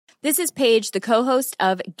This is Paige, the co-host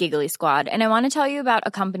of Giggly Squad, and I want to tell you about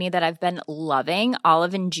a company that I've been loving,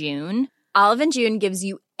 Olive and June. Olive and June gives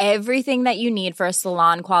you everything that you need for a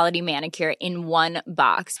salon-quality manicure in one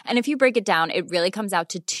box. And if you break it down, it really comes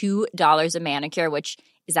out to $2 a manicure, which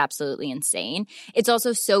is absolutely insane. It's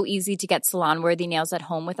also so easy to get salon-worthy nails at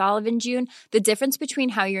home with Olive and June. The difference between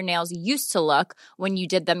how your nails used to look when you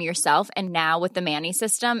did them yourself and now with the Mani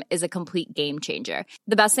system is a complete game changer.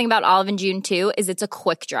 The best thing about Olive and June, too, is it's a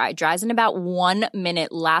quick dry. Dries in about 1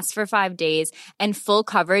 minute, lasts for 5 days, and full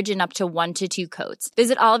coverage in up to 1 to 2 coats.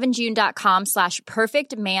 Visit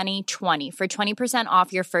oliveandjune.com/perfectmani20 for 20%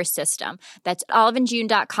 off your first system. That's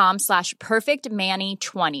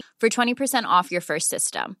oliveandjune.com/perfectmani20 for 20% off your first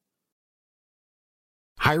system.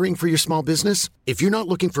 Hiring for your small business? If you're not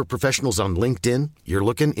looking for professionals on LinkedIn, you're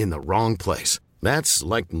looking in the wrong place. That's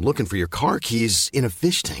like looking for your car keys in a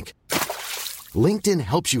fish tank. LinkedIn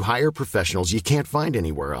helps you hire professionals you can't find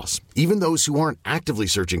anywhere else, even those who aren't actively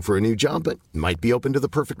searching for a new job but might be open to the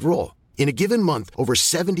perfect role. In a given month, over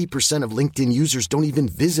 70% of LinkedIn users don't even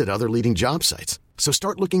visit other leading job sites. So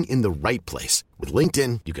start looking in the right place. With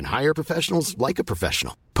LinkedIn, you can hire professionals like a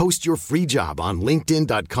professional. Post your free job on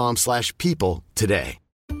linkedin.com/people today.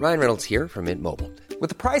 Ryan Reynolds here from Mint Mobile. With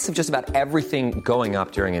the price of just about everything going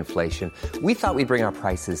up during inflation, we thought we'd bring our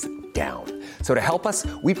prices down. So to help us,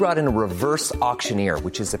 we brought in a reverse auctioneer,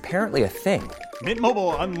 which is apparently a thing. Mint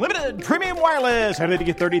Mobile Unlimited Premium Wireless. How to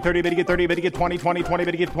get 30, 30, bit to get 30, bit to get 20, 20, 20,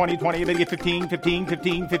 bit to get 20, 20, bit to get 15, 15,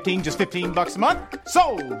 15, 15, just $15 a month?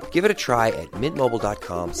 Sold! Give it a try at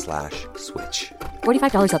mintmobile.com/switch.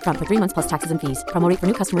 $45 up front for 3 months plus taxes and fees. Promo rate for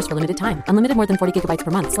new customers for limited time. Unlimited more than 40 gigabytes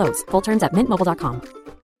per month. Slows full terms at mintmobile.com.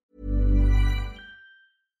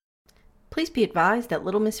 Please be advised that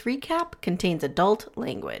Little Miss Recap contains adult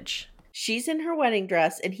language. She's in her wedding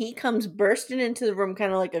dress, and he comes bursting into the room,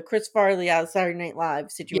 kind of like a Chris Farley out of Saturday Night Live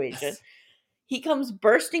situation. Yes. He comes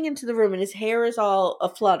bursting into the room, and his hair is all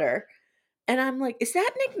aflutter. And I'm like, is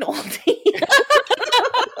that Nick Nolte?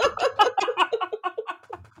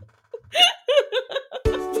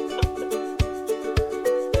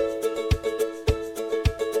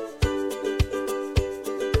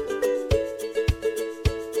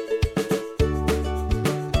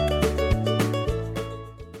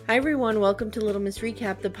 Hi everyone, welcome to Little Miss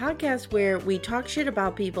Recap, the podcast where we talk shit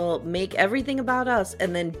about people, make everything about us,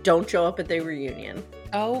 and then don't show up at their reunion.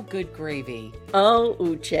 Oh, good gravy. Oh,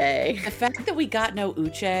 Uche. The fact that we got no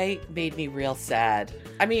Uche made me real sad.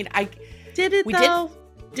 I mean, Did it though?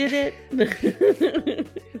 Did it?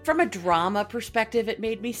 From a drama perspective, it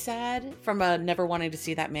made me sad. From a never wanting to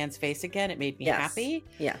see that man's face again, it made me happy.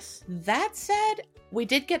 Yes. That said, we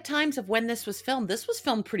did get times of when this was filmed. This was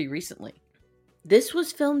filmed pretty recently. This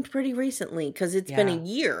was filmed pretty recently because it's been a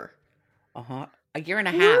year. A year and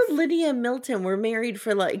a half. half. Lydia and Milton were married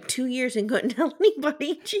for like 2 years and couldn't tell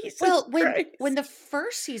anybody. Jesus Christ. When the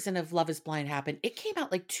first season of Love is Blind happened, it came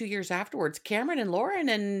out like 2 years afterwards. Cameron and Lauren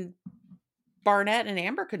and Barnett and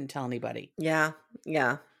Amber couldn't tell anybody. Yeah.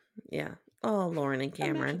 Oh, Lauren and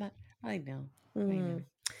Cameron. I know.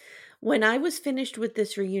 When I was finished with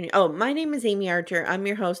this reunion. Oh, my name is Amy Archer. I'm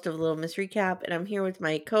your host of Little Miss Recap, and I'm here with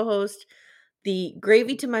my co-host, the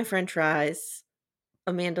gravy to my french fries,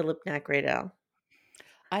 Amanda Lipnack-Radel.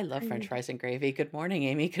 I love french fries and gravy. Good morning,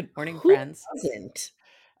 Amy. Good morning, friends. Who doesn't?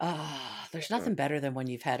 There's nothing better than when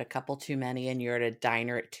you've had a couple too many and you're at a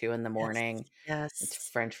diner at 2 a.m. Yes. It's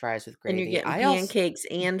french fries with gravy. And you're getting pancakes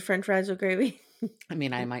and french fries with gravy. I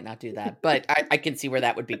mean, I might not do that, but I can see where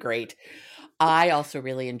that would be great. I also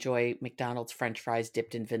really enjoy McDonald's french fries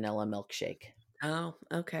dipped in vanilla milkshake. Oh,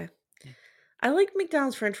 okay. I like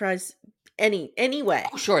McDonald's french fries anyway.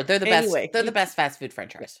 Oh, sure. They're the best. They're the best fast food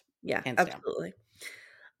french fries. Yeah, hands absolutely.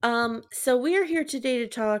 So we are here today to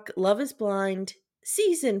talk Love is Blind,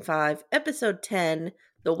 Season 5, Episode 10,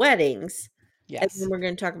 The Weddings. Yes. And then we're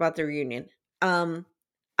going to talk about the reunion. I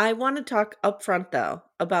want to talk up front, though,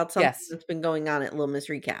 about something that's been going on at Little Miss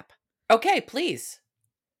Recap. Okay, please.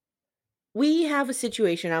 We have a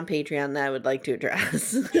situation on Patreon that I would like to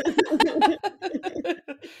address.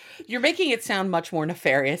 You're making it sound much more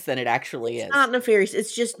nefarious than it actually is. It's not nefarious.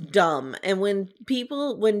 It's just dumb. And when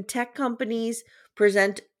tech companies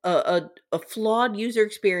present a flawed user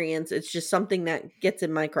experience, it's just something that gets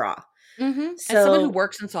in my craw. Mm-hmm. So, as someone who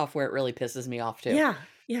works in software, it really pisses me off too. Yeah.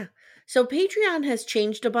 So Patreon has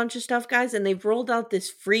changed a bunch of stuff, guys, and they've rolled out this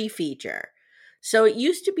free feature. So it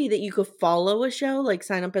used to be that you could follow a show, like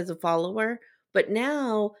sign up as a follower, but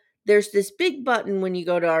now there's this big button when you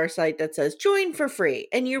go to our site that says join for free,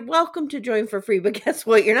 and you're welcome to join for free, but guess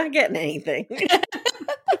what? You're not getting anything.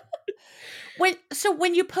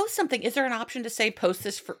 When you post something, is there an option to say post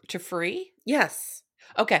this to free? Yes.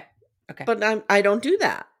 Okay. But I don't do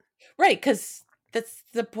that. Right, because that's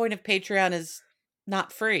the point of Patreon is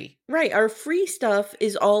not free. Right. Our free stuff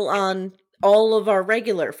is all on all of our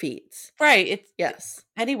regular feeds. Right. It's Yes.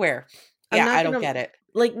 anywhere. I'm Yeah, not I don't gonna- get it.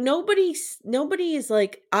 Like nobody is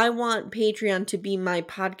like, I want Patreon to be my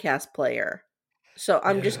podcast player, so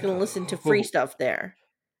I'm just going to listen to free stuff there.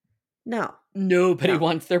 No. Nobody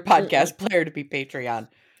wants their podcast player to be Patreon.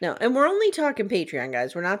 No, and we're only talking Patreon,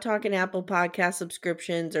 guys. We're not talking Apple Podcast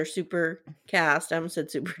subscriptions or Supercast. I almost said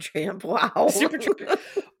Supertramp. Wow. Supertramp.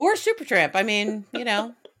 Or Supertramp. I mean, you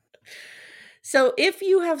know. So if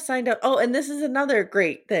you have signed up, and this is another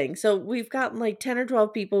great thing. So we've gotten like 10 or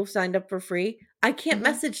 12 people who've signed up for free. I can't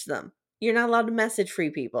message them. You're not allowed to message free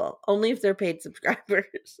people, only if they're paid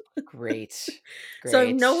subscribers. Great. So I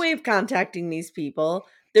have no way of contacting these people.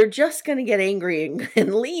 They're just going to get angry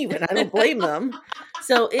and leave, and I don't blame them.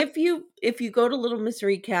 So if you go to Little Miss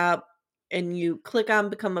Recap and you click on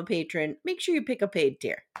Become a Patron, make sure you pick a paid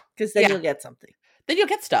tier, because then you'll get something. Then you'll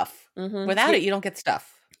get stuff. Without it, you don't get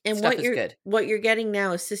stuff. And stuff is good. What you're getting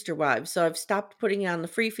now is Sister Wives. So I've stopped putting it on the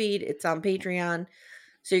free feed. It's on Patreon.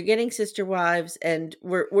 So you're getting Sister Wives, and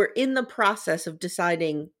we're in the process of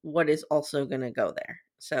deciding what is also going to go there.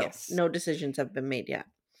 So no decisions have been made yet.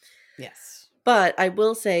 Yes. But I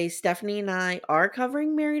will say Stephanie and I are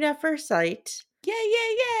covering Married at First Sight. Yay,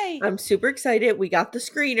 yay, yay. I'm super excited. We got the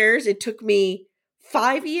screeners. It took me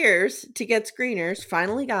 5 years to get screeners.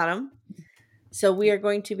 Finally got them. So we are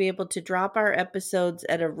going to be able to drop our episodes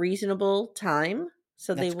at a reasonable time.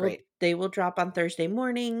 So they will drop on Thursday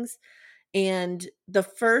mornings. And the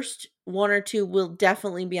first one or two will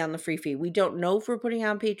definitely be on the free feed. We don't know if we're putting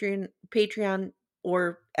on Patreon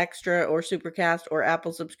or Extra or Supercast or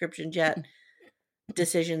Apple subscriptions yet.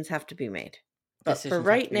 Decisions have to be made. But for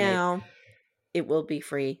right now, it will be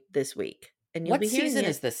free this week. And you'll what be season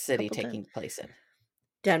is this city taking place in?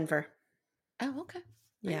 Denver. Oh, okay.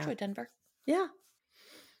 I enjoy Denver. Yeah.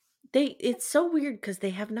 It's so weird because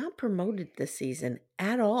they have not promoted this season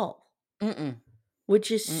at all.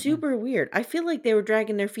 Which is super weird. I feel like they were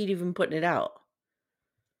dragging their feet even putting it out.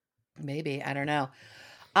 Maybe. I don't know.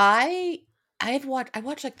 I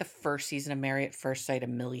watched like the first season of Married at First Sight a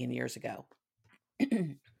million years ago.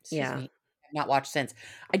 Yeah. Me. I've not watched since.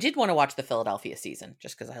 I did want to watch the Philadelphia season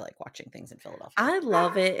just because I like watching things in Philadelphia. I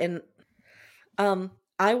love it. And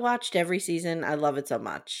I watched every season. I love it so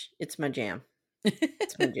much. It's my jam.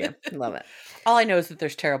 It's my jam. Love it. All I know is that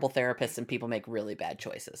there's terrible therapists and people make really bad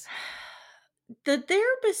choices. The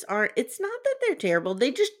therapists aren't, it's not that they're terrible.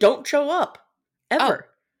 They just don't show up. Ever.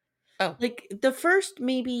 Oh. Like the first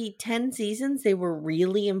maybe 10 seasons, they were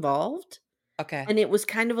really involved. Okay. And it was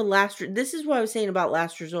kind of a this is what I was saying about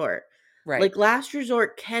Last Resort. Right. Like Last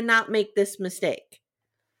Resort cannot make this mistake.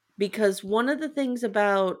 Because one of the things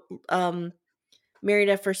about Married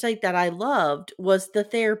at First Sight that I loved was the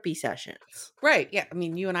therapy sessions. Right. Yeah. I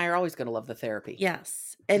mean, you and I are always going to love the therapy.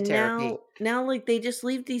 Yes. And now like they just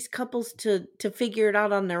leave these couples to figure it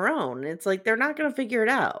out on their own. It's like they're not going to figure it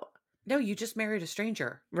out. No, you just married a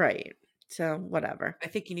stranger. Right. So whatever. I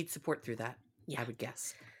think you need support through that. Yeah. I would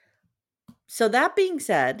guess. So that being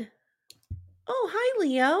said, oh, hi,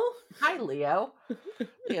 Leo. Hi, Leo.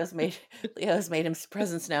 Leo's made his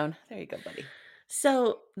presence known. There you go, buddy.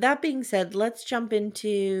 So that being said, let's jump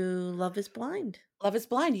into Love is Blind. Love is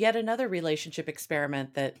Blind. Yet another relationship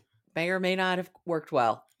experiment that may or may not have worked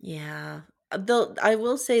well. Yeah. I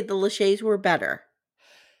will say the Lachey's were better.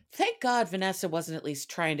 Thank God Vanessa wasn't at least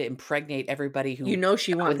trying to impregnate everybody who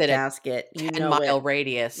she wanted to ask it. 10-mile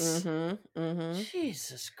radius. Mm-hmm.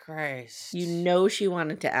 Jesus Christ. She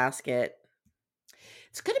wanted to ask it.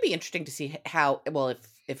 It's going to be interesting to see how, well,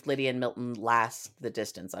 if Lydia and Milton last the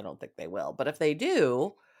distance. I don't think they will. But if they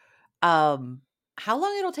do, how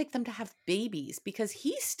long it'll take them to have babies? Because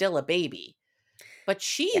he's still a baby. But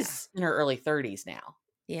she's in her early 30s now.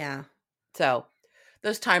 Yeah. So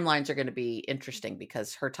those timelines are going to be interesting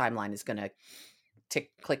because her timeline is going to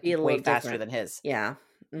click way faster than his. Yeah.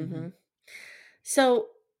 Mm-hmm. So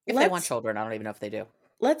if they want children, I don't even know if they do.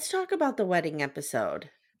 Let's talk about the wedding episode.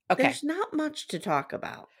 Okay. There's not much to talk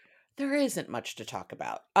about. There isn't much to talk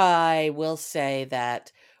about. I will say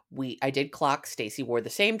that I did clock Stacey wore the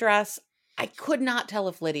same dress. I could not tell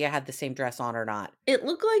if Lydia had the same dress on or not. It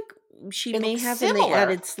looked like she may have similar. And they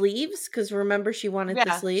added sleeves because remember she wanted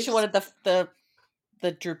the sleeves. She wanted the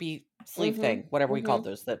droopy sleeve thing, whatever we called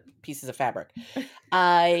those, the pieces of fabric.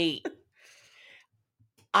 I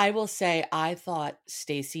will say I thought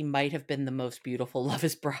Stacey might have been the most beautiful Love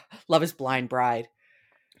is Blind bride.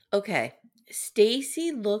 Okay.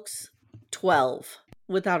 Stacey looks 12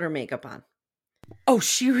 without her makeup on. Oh,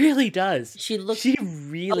 she really does. She looks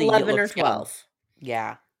 11 or 12.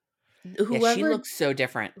 Yeah. Yeah, she Whoever looks so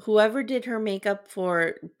different. whoever did her makeup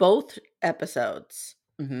for both episodes,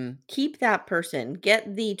 Hmm. keep that person.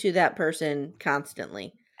 Get thee to that person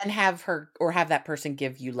constantly. And have that person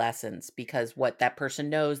give you lessons, because what that person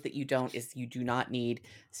knows that you don't is you do not need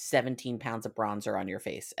 17 pounds of bronzer on your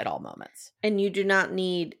face at all moments. And you do not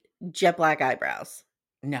need jet black eyebrows.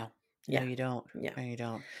 No, Yeah. you don't. Yeah. No, you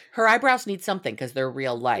don't. Her eyebrows need something because they're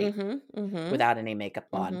real light Mm-hmm. without any makeup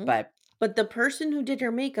on. Mhm. But But the person who did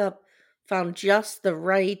her makeup found just the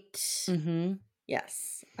right. mhm,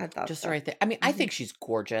 Yes, I thought just so. right there. I mean, I Mhm. think she's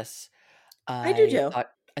gorgeous. I do too.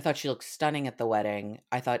 I thought she looked stunning at the wedding.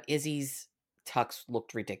 I thought Izzy's tux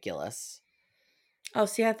looked ridiculous. Oh,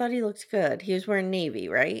 see, I thought he looked good. He was wearing navy,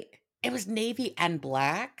 right? It was navy and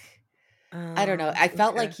black. I don't know. I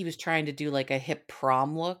felt like Okay. he was trying to do like a hip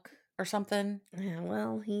prom look or something. Yeah,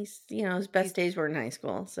 well, he's his best days were in high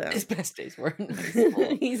school, so His best days were in high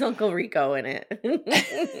school. he's Uncle Rico in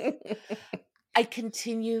it. I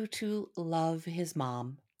continue to love his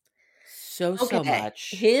mom so Okay,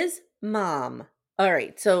 much. his mom. All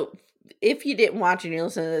right, so if you didn't watch and you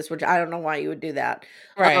listen to this, which I don't know why you would do that,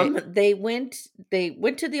 Right. they went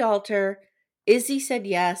to the altar. Izzy said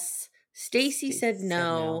yes. Stacy Stacy said said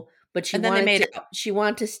no, no. but she And then they wanted made to. out. She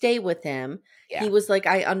wanted to stay with him. Yeah. He was like,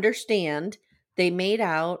 "I understand." They made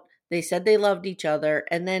out. They said they loved each other,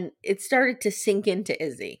 and then it started to sink into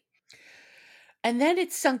Izzy. And then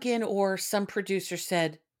it sunk in, or some producer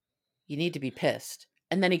said, "You need to be pissed."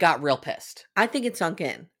 And then he got real pissed. I think it sunk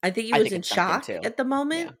in. I think he I was think in it sunk in shock too. at the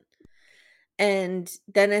moment. And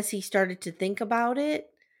then as he started to think about it,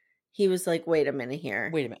 he was like, "Wait a minute here."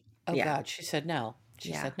 Wait a minute. Oh Yeah. God, she said no. She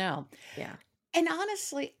Yeah. said no. Yeah. And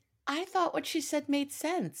honestly, I thought what she said made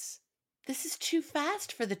sense. This is too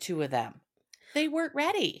fast for the two of them. They weren't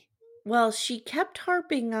ready. Well, she kept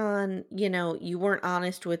harping on, you weren't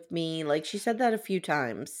honest with me. Like she said that a few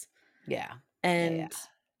times. Yeah. And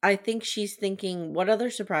I think she's thinking, what other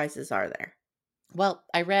surprises are there? Well,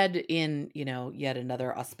 I read in, yet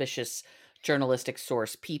another auspicious journalistic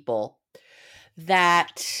source, People,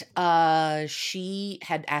 that she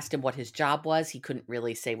had asked him what his job was. He couldn't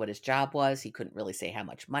really say what his job was. He couldn't really say how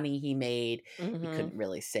much money he made. He couldn't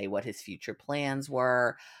really say what his future plans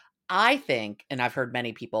were. I think, and I've heard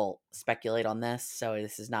many people speculate on this, so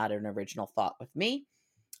this is not an original thought with me.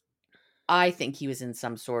 I think he was in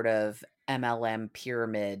some sort of MLM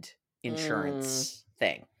pyramid insurance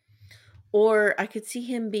thing. Or I could see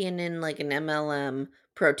him being in like an MLM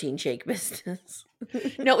protein shake business.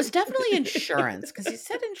 No, it was definitely insurance, because he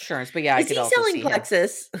said insurance, but yeah, I Is could he also selling see him.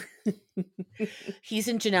 Plexus? He's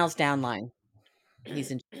in Janelle's downline.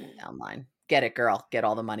 He's in Janelle's downline. Get it, girl. Get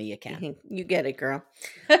all the money you can. You get it, girl.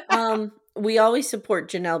 We always support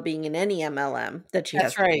Janelle being in any MLM that she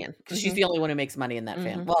has That's right, in. because she's the only one who makes money in that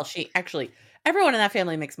family. Well, everyone in that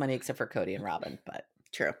family makes money except for Cody and Robin, but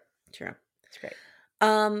True. it's great.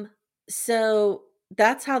 So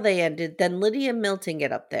that's how they ended. Then Lydia and Milton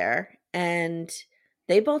get up there and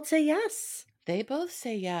they both say yes. They both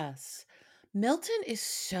say yes. Milton is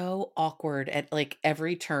so awkward at like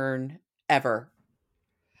every turn ever.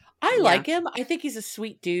 I like him. I think he's a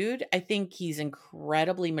sweet dude. I think he's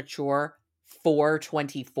incredibly mature for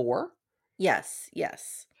 24. Yes.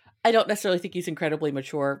 I don't necessarily think he's incredibly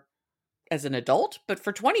mature as an adult, but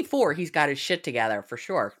for 24, he's got his shit together for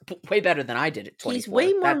sure. Way better than I did at 24. He's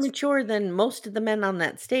way more mature than most of the men on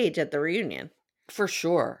that stage at the reunion. For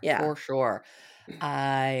sure. Yeah. For sure.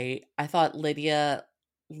 I thought Lydia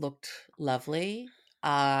looked lovely.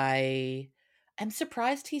 I am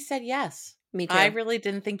surprised he said yes. Me too. I really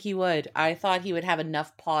didn't think he would. I thought he would have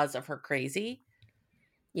enough pause of her crazy.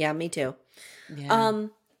 Yeah, me too. Yeah.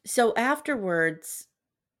 So afterwards,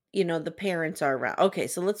 the parents are around. Okay,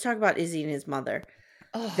 so let's talk about Izzy and his mother.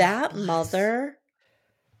 Oh, That bless. mother,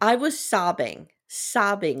 I was sobbing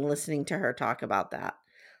listening to her talk about that.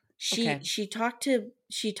 She talked,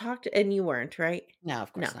 and you weren't, right? No,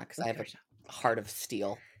 of course not, because I have a heart of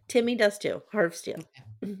steel. Timmy does too. Heart of steel.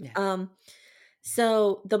 Yeah.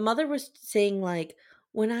 So the mother was saying like,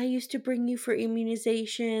 when I used to bring you for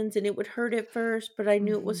immunizations and it would hurt at first, but I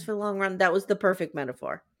knew it was for the long run. That was the perfect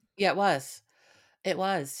metaphor. Yeah, it was. It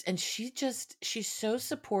was. And she's so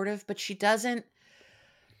supportive, but she's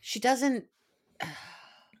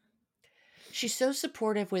so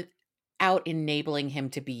supportive without enabling him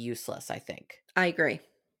to be useless, I think. I agree.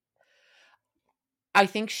 I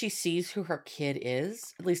think she sees who her kid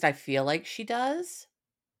is. At least I feel like she does.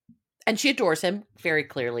 And she adores him very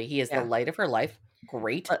clearly. He is the light of her life.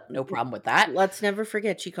 Great. No problem with that. Let's never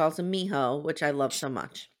forget she calls him Miho, which I love so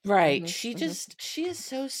much. Right. She is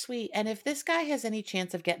so sweet. And if this guy has any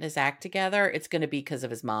chance of getting his act together, it's going to be because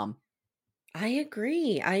of his mom. I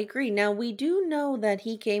agree. I agree. Now, we do know that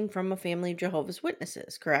he came from a family of Jehovah's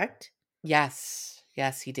Witnesses, correct? Yes.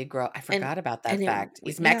 Yes, he did grow up. I And forgot about that and it fact.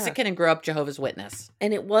 He's yeah, Mexican and grew up Jehovah's Witness.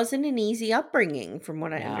 and it wasn't an easy upbringing from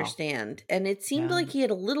what I No. understand. And it seemed like No. he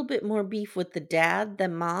had a little bit more beef with the dad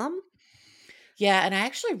than mom. Yeah, and I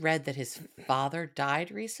actually read that his father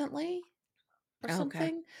died recently or Okay.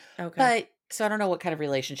 something. Okay. But so I don't know what kind of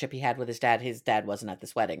relationship he had with his dad. His dad wasn't at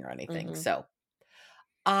this wedding or anything. Mhm. So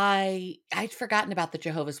I'd forgotten about the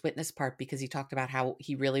Jehovah's Witness part because he talked about how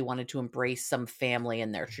he really wanted to embrace some family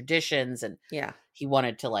and their traditions, and Yeah. he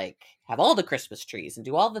wanted to like have all the Christmas trees and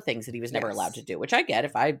do all the things that he was never allowed to Yes. do, which I get.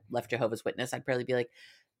 If I left Jehovah's Witness, I'd probably be like,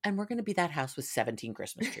 and we're going to be that house with 17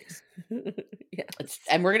 Christmas trees. Yes.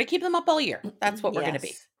 And we're going to keep them up all year. That's what we're going to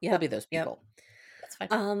be. Yes. We'll be Yep. those Yep. people. That's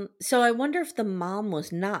fine. So I wonder if the mom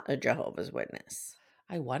was not a Jehovah's Witness.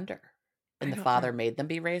 I wonder. I And the don't father know. made them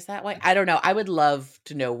be raised that way. I don't know. I would love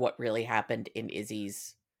to know what really happened in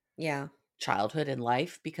Izzy's Yeah. childhood and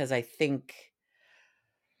life because I think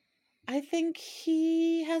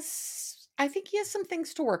he has some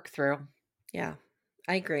things to work through. Yeah.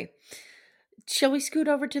 I agree. Shall we scoot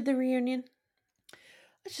over to the reunion?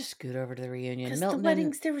 Let's just scoot over to the reunion. Because the Milton and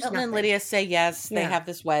weddings, there was Milton and nothing. Lydia say yes. They Yeah. have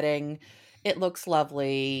this wedding. It looks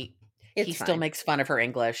lovely. He It's still fine. makes fun of her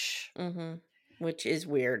English, Which is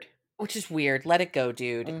weird. which is weird. Let it go,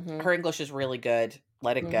 dude. Mhm. Her English is really good.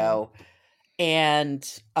 Let it Mhm. go.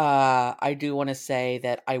 And I do want to say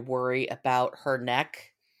that I worry about her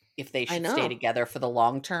neck if they I should stay know. together for the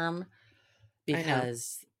long term I know.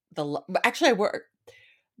 because but actually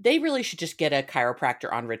they really should just get a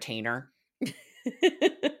chiropractor on retainer.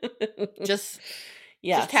 Just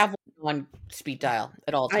Yes. have one on speed dial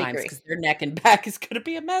at all I times agree. because their neck and back is going to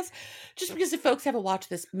be a mess. Just because if folks haven't watched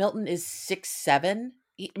this, Milton is 6'7".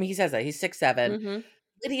 He says that he's 6'7". Mhm.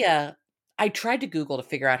 Lydia, I tried to Google to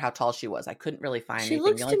figure out how tall she was. I couldn't really find She anything.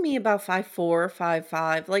 looks to me about 5'4",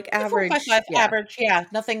 5'5", like 4, 5, average. 5 Yeah. average, yeah,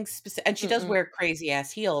 nothing specific. And she does Mm-mm. wear crazy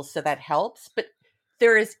ass heels, so that helps. But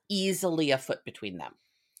there is easily a foot between them,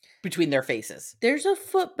 between their faces. There's a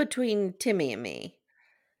foot between Timmy and me.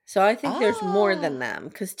 So I think there's more than Ah, them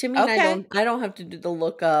because Timmy and okay, I don't have to do the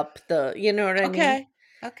look up, you know what I mean?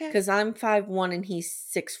 okay, Because I'm 5'1" and he's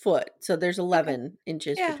 6 foot, so there's okay, 11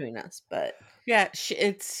 inches yeah, between us. But yeah.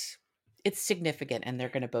 It's significant, and they're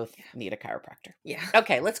going to both need a chiropractor. yeah,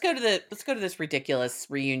 Okay, let's go to this ridiculous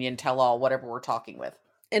reunion, tell all, whatever we're talking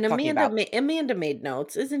and about. Amanda made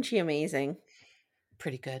notes. Isn't she amazing?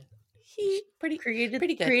 Pretty good. She Pretty created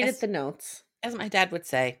good. the notes. As my dad would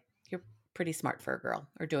say, you're pretty smart for a girl,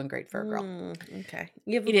 or doing great for a girl. Okay,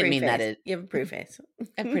 you have He a didn't pretty mean that face. You have a pretty face.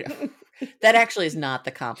 that actually is not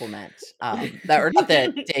the compliment, or not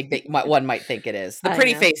the dig that one might think it is. The I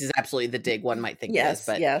pretty know. face is absolutely the dig one might think it is, Yes,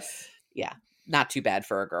 but yes. yeah, not too bad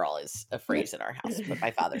for a girl is a phrase in our house. But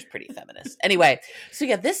my father's pretty feminist. Anyway, so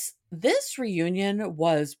yeah, this reunion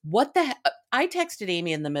was what the heck? I texted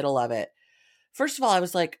Amy in the middle of it. First of all, I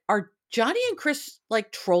was like, are Johnny and Chris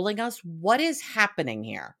like trolling us? What is happening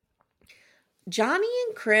here? Johnny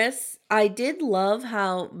and Chris, I did love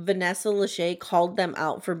how Vanessa Lachey called them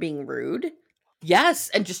out for being rude. Yes,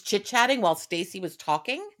 and just chit-chatting while Stacy was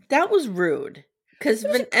talking. That was rude. Because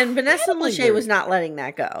Vanessa incredibly Lachey rude. was not letting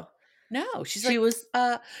that go. No, she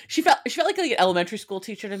felt like an elementary school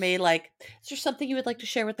teacher to me. Like, is there something you would like to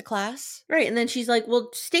share with the class? Right. And then she's like, well,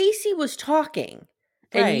 Stacy was talking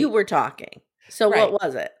and Right. you were talking. So Right. what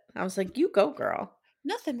was it? I was like, you go, girl.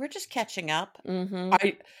 Nothing. We're just catching up. Mm-hmm.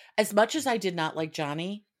 As much as I did not like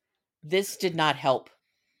Johnny, this did not help.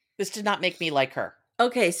 This did not make me like her.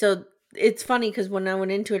 Okay, so it's funny because when I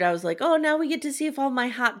went into it, I was like, oh, now we get to see if all my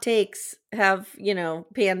hot takes have,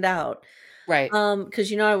 panned out. Right.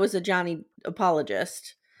 Because I was a Johnny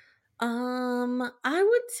apologist. I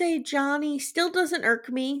would say Johnny still doesn't irk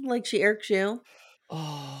me like she irks you.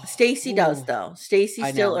 Oh, Stacy does though. Stacy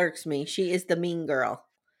I still know. irks me. She is the mean girl.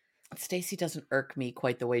 Stacy doesn't irk me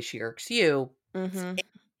quite the way she irks you.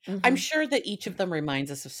 Mm-hmm. I'm sure that each of them reminds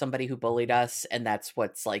us of somebody who bullied us, and that's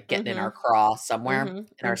what's like getting in Mhm. our craw somewhere. Mhm. In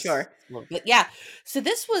I'm our sure. But yeah. So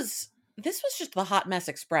this was just the hot mess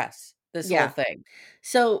express. This Yeah. whole thing.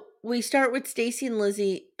 So we start with Stacy and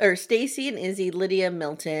Izzy, Lydia,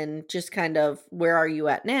 Milton, just kind of where are you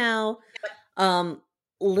at now?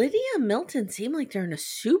 Lydia and Milton seem like they're in a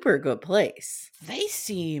super good place. They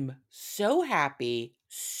seem so happy,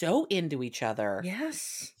 so into each other.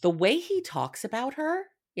 Yes. The way he talks about her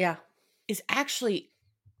Yeah. is actually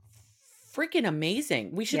freaking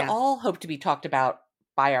amazing. We should Yeah. all hope to be talked about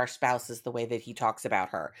by our spouses the way that he talks about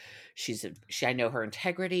her. I know her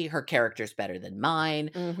integrity. Her character's better than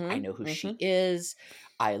mine. I know who she is.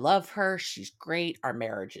 I love her. She's great. Our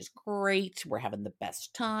marriage is great. We're having the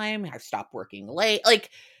best time. I've stopped working late. Like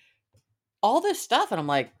all this stuff. And I'm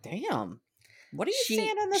like, damn, what are you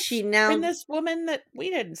seeing in this woman that we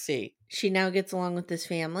didn't see? She now gets along with this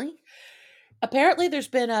family. Apparently there's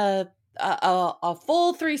been a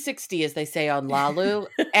full 360, as they say on Lalu,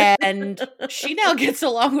 and she now gets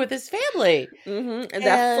along with his family. And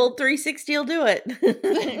that full 360 will do it.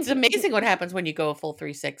 It's amazing what happens when you go a full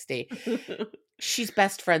 360. She's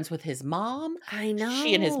best friends with his mom. I know.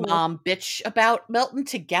 She and his mom bitch about Milton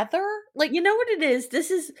together. Like, you know what it is?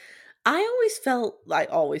 I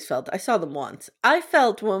saw them once. I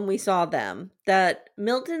felt when we saw them that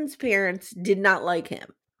Milton's parents did not like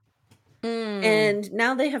him. And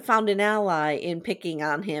now they have found an ally in picking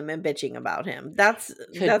on him and bitching about him. That's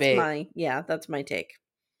my take.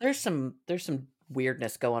 There's some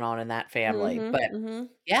weirdness going on in that family, but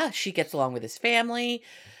yeah, she gets along with his family.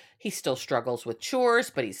 He still struggles with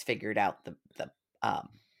chores, but he's figured out the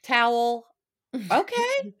towel.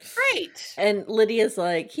 Okay, great. And Lydia's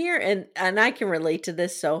like, here, and I can relate to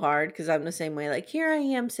this so hard because I'm the same way. Like, here I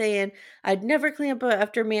am saying I'd never clean up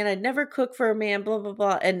after a man, I'd never cook for a man, blah blah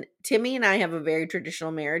blah. And Timmy and I have a very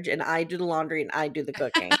traditional marriage, and I do the laundry and I do the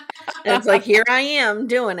cooking. And it's like, here I am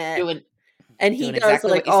doing it, and he does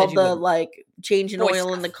exactly like all the like changing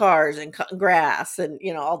oil in the cars and cutting grass and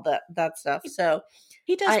all that stuff. So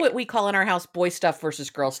he does what we call in our house boy stuff versus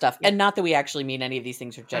girl stuff. And not that we actually mean any of these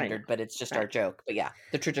things are gendered, but it's just our joke. But yeah,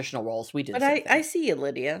 the traditional roles we do. But I see you,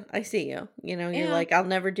 Lydia. I see you. You're like, I'll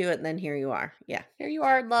never do it. And then here you are. Yeah. Here you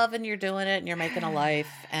are in love and you're doing it and you're making a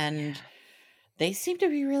life. And they seem to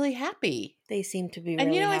be really happy. They seem to be really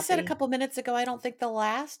happy. And I said a couple minutes ago, I don't think they'll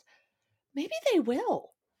last. Maybe they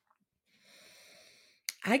will.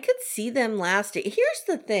 I could see them lasting. Here's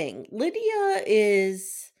the thing. Lydia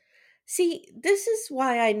is... See, this is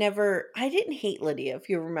why I didn't hate Lydia, if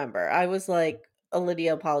you remember. I was like a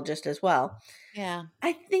Lydia apologist as well. Yeah.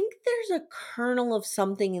 I think there's a kernel of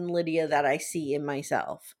something in Lydia that I see in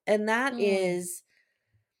myself. And that is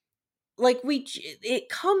like it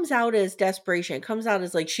comes out as desperation. It comes out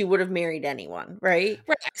as like she would have married anyone, right?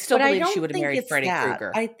 Right. I still believe she would have married Freddy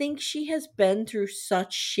Krueger. I think she has been through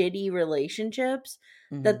such shitty relationships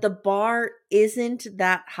that the bar isn't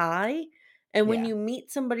that high. And when you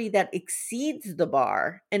meet somebody that exceeds the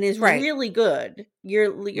bar and is really good,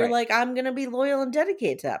 you're like, I'm going to be loyal and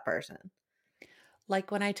dedicated to that person.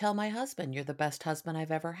 Like when I tell my husband, you're the best husband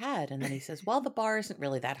I've ever had. And then he says, well, the bar isn't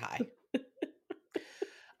really that high.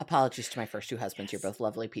 Apologies to my first two husbands. You're both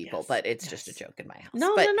lovely people, but it's just a joke in my house.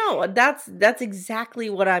 No. That's exactly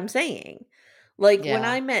what I'm saying. Like when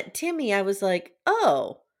I met Timmy, I was like,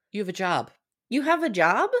 oh. You have a job. You have a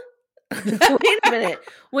job?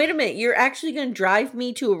 Wait a minute. You're actually going to drive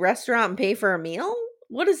me to a restaurant and pay for a meal?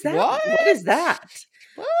 What is that? What is that?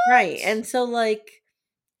 What? Right. And so like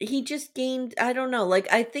he just gained, I don't know.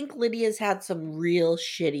 Like I think Lydia's had some real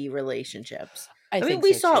shitty relationships. I mean,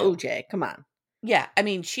 we saw Uche. Come on. Yeah. I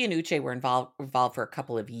mean, she and Uche were involved for a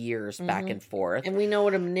couple of years back and forth. And we know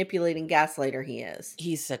what a manipulating gaslighter he is.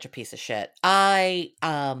 He's such a piece of shit. I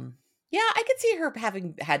could see her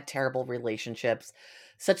having had terrible relationships.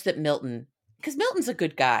 Such that because Milton's a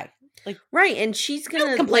good guy. Like, right, and she's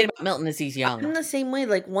gonna complain about Milton as he's young. In the same way,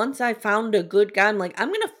 like once I found a good guy, I'm like,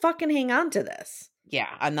 I'm gonna fucking hang on to this. Yeah,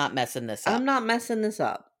 I'm not messing this up. I'm not messing this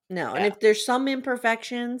up. No, and if there's some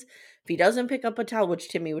imperfections, if he doesn't pick up a towel, which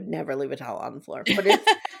Timmy would never leave a towel on the floor, but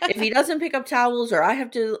if he doesn't pick up towels or I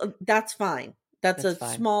have to, that's fine. That's a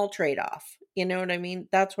fine. Small trade off. You know what I mean?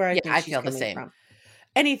 That's where I think she's feel the same. From.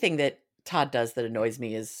 Anything that Todd does that annoys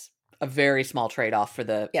me is a very small trade-off for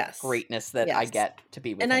the greatness that I get to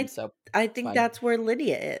be with him. So I think that's where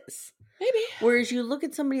Lydia is. Maybe. Whereas you look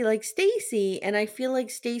at somebody like Stacy, and I feel like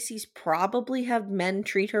Stacy's probably have men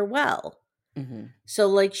treat her well. Mm-hmm. So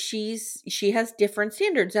like she has different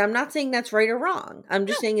standards. I'm not saying that's right or wrong. I'm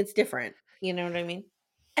just saying it's different. You know what I mean?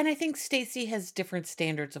 And I think Stacy has different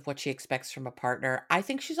standards of what she expects from a partner. I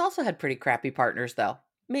think she's also had pretty crappy partners, though.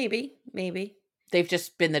 Maybe. They've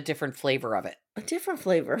just been the different flavor of it. A different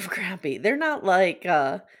flavor of crappy. They're not like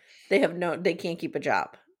they can't keep a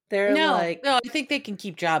job. They're no, I think they can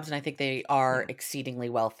keep jobs, and I think they are exceedingly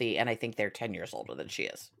wealthy, and I think they're 10 years older than she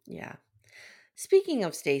is. Yeah. Speaking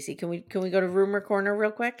of Stacy, can we go to Rumor Corner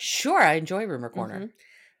real quick? Sure, I enjoy Rumor Corner. Mm-hmm.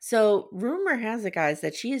 So rumor has it, guys,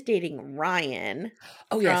 that she is dating Ryan.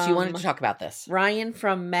 Oh yes, you wanted to talk about this. Ryan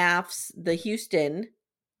from MAFS, the Houston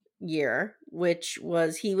year, which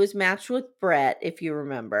was he was matched with Brett, if you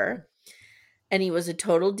remember, and he was a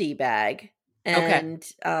total D-bag. Okay. And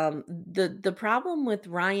the problem with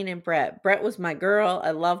Ryan and Brett was my girl.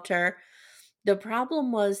 I loved her. The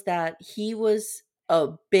problem was that he was a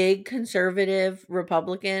big conservative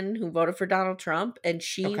Republican who voted for Donald Trump, and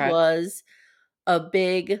she Okay. was a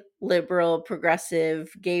big liberal, progressive,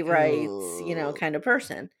 gay rights, Ooh. kind of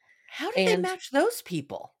person. How did they And match those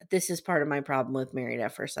people? this is part of my problem with Married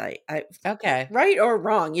at First Sight. Okay. Right or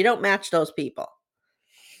wrong, you don't match those people.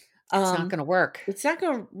 It's not going to work. It's not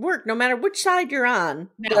going to work no matter which side you're on.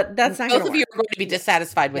 No, That's not going to work. both of you are going to be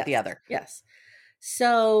dissatisfied with the other. Yes.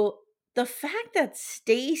 So the fact that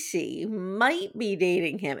Stacy might be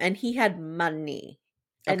dating him, and he had money,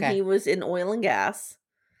 and Okay. he was in oil and gas.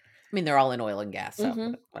 I mean, they're all in oil and gas, so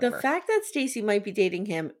The whatever. fact that Stacy might be dating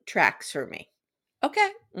him tracks for me. Okay.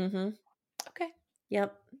 Mm-hmm. Okay.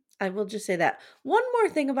 Yep. I will just say that. One more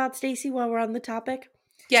thing about Stacy while we're on the topic.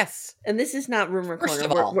 Yes. And this is not rumor First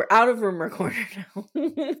corner. of all. We're out of rumor corner now.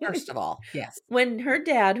 First of all, yes. When her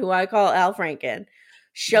dad, who I call Al Franken,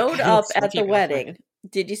 showed God, up it's so at the cute, Al wedding.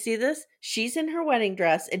 Did you see this? She's in her wedding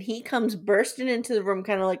dress, and he comes bursting into the room,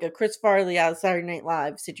 kind of like a Chris Farley out of Saturday Night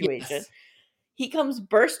Live situation. Yes. He comes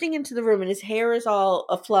bursting into the room, and his hair is all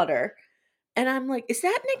aflutter. And I'm like, is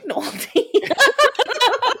that Nick Nolte?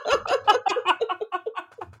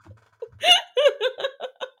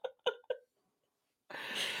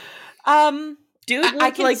 Dude I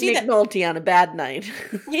looked can like see Nick that. Nolte on a bad night.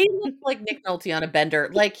 He looked like Nick Nolte on a bender.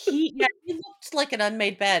 Like he looked like an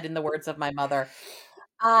unmade bed, in the words of my mother.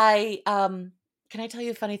 Can I tell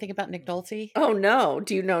you a funny thing about Nick Nolte? Oh no.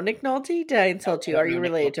 Do you know Nick Nolte? Did I insult you? I Are don't you know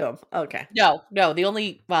Nick related to him? Okay. No.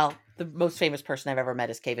 The most famous person I've ever met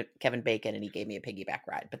is Kevin Bacon, and he gave me a piggyback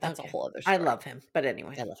ride, but that's a whole other story. I love him, but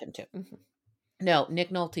anyway. I love him too. Mhm. No, Nick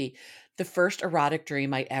Nolte, the first erotic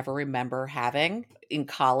dream I ever remember having in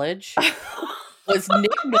college was Nick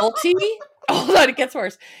Nolte. Hold on, it gets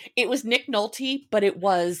worse. It was Nick Nolte, but it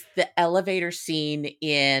was the elevator scene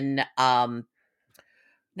in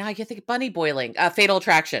now I can't think of Bunny Boiling, Fatal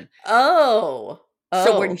Attraction. Oh.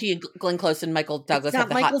 So when he, Glenn Close, and Michael Douglas have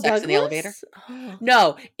the hot sex in the elevator. Oh.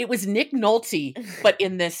 No, it was Nick Nolte, but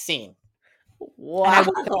in this scene. Wow. And I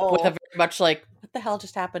woke up with a very much like, what the hell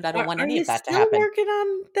just happened? I don't want any of that to happen. Are you still working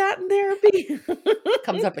on that in therapy?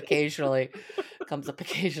 Comes up occasionally.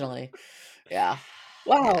 Yeah.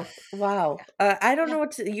 Wow. I don't know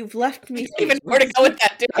what to. You've left me. Even where to go with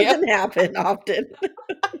that, do you? Doesn't happen often.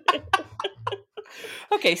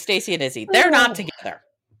 Okay, Stacy and Izzy. They're not together.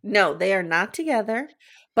 No, they are not together.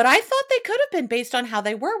 But I thought they could have been based on how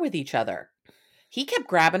they were with each other. He kept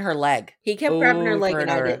grabbing her leg. He kept grabbing her leg, over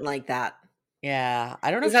and I over. didn't like that. Yeah.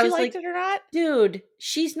 I don't know if 'Cause I she was liked like, it or not. Dude,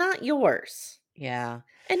 she's not yours. Yeah.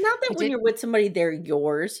 And not that I when did- you're with somebody, they're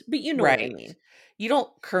yours, but you know what I Right. mean. You don't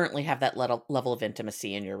currently have that level of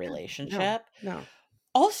intimacy in your relationship. No.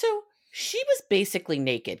 Also, she was basically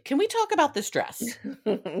naked. Can we talk about this dress?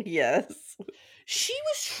 Yes. She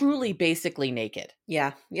was truly basically naked.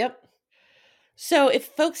 Yeah. Yep. So if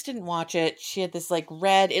folks didn't watch it, she had this like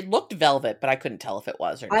red, it looked velvet, but I couldn't tell if it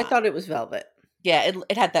was or not. I thought it was velvet. Yeah,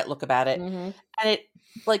 it had that look about it. Mhm. And it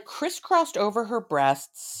like crisscrossed over her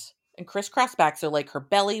breasts and crisscrossed back. So like her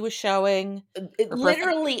belly was showing. It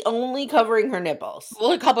literally only covering her nipples.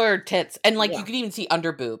 Well, a couple of her tits. And like Yeah. you could even see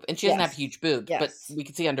under boob. And she doesn't have Yes. huge boobs, but Yes. we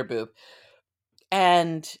could see under boob.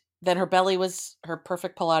 And then her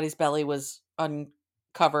perfect Pilates belly was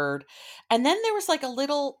uncovered. And then there was like a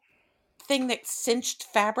little thing that cinched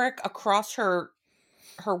fabric across her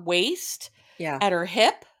waist Yeah. at her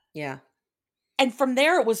hip. Yeah. And from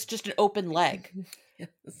there, it was just an open leg. Yes.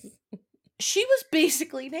 She was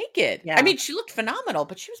basically naked. Yeah. I mean, she looked phenomenal,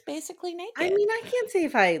 but she was basically naked. I mean, I can't say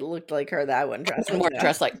if I looked like her that I wouldn't dress More like that.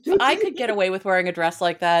 dressed like I could get away with wearing a dress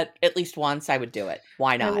like that at least once. I would do it.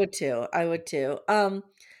 Why not? I would too.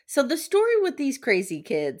 So the story with these crazy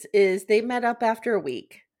kids is they met up after a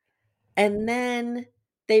week, and then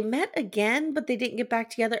they met again, but they didn't get back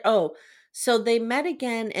together. Oh, so they met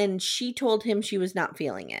again, and she told him she was not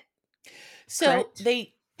feeling it. So Correct?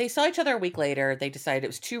 they saw each other a week later. They decided it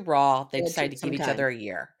was too raw. They They'll decided take to give some each time. other a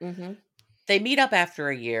year. Mm-hmm. They meet up after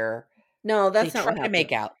a year. No, that's they not try what to happened.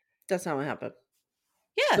 make out. That's not what happened.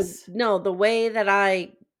 Yes. No, the way that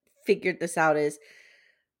I figured this out is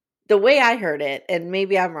the way I heard it, and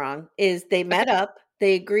maybe I'm wrong, is they met up.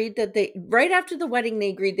 They agreed that right after the wedding, they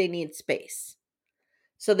agreed they needed space.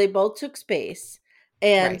 So they both took space,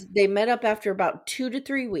 and Right. they met up after about 2 to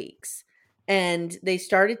 3 weeks, and they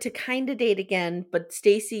started to kind of date again. But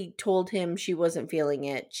Stacy told him she wasn't feeling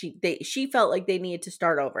it. She felt like they needed to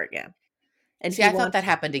start over again. And See, I thought that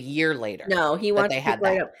happened a year later. no, he that wanted they to had pick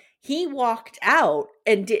right that. up. He walked out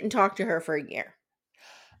and didn't talk to her for a year.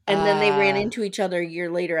 And then they ran into each other a year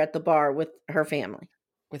later at the bar with her family.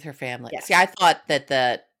 With her family. Yes. See, I thought that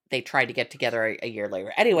they tried to get together a year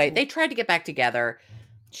later. Anyway, they tried to get back together.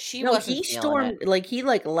 She wasn't he feeling stormed, it like, he,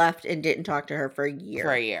 like, left and didn't talk to her for a year.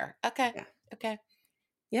 for a year. Okay. Yeah. Okay.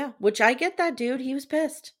 Yeah, which I get that, dude. He was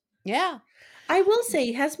pissed. Yeah. I will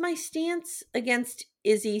say, has my stance against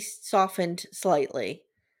Izzy softened slightly?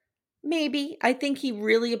 Maybe. I think he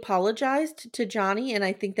really apologized to Johnny, and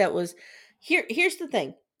I think that was... Here's the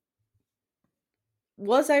thing.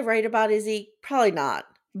 Was I right about Izzy? Probably not.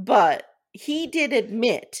 But he did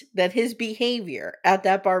admit that his behavior at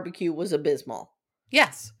that barbecue was abysmal.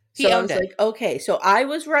 Yes. He So I owned was it. like, okay, so I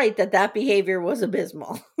was right that behavior was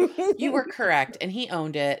abysmal. You were correct, and he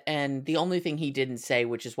owned it. And the only thing he didn't say,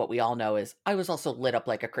 which is what we all know, is I was also lit up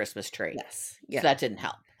like a Christmas tree. Yes. So Yeah. that didn't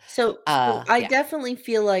help. So I yeah. definitely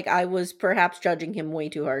feel like I was perhaps judging him way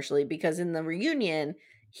too harshly, because in the reunion,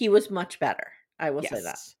 he was much better. I will say that.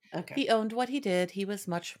 Yes. Okay. He owned what he did. He was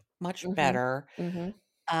much, much Mhm. better. Mm-hmm.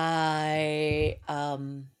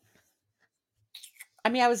 I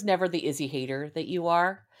mean, I was never the Izzy hater that you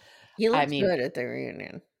are. He looks mean- good at the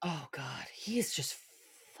reunion. Oh God, he is just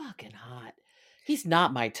fucking hot. He's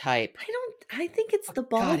not my type. I think it's the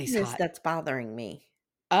God, he's baldness hot. that's bothering me.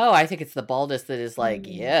 Oh, I think it's the baldness that is like,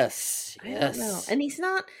 yes, I don't know. yes. And he's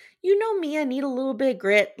not, you know me, I need a little bit of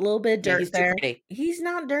grit, a little bit of Yeah, dirt he's too there. pretty. He's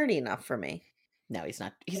not dirty enough for me. No, he's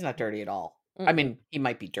not. He's not dirty at all. I Mm-mm. mean, he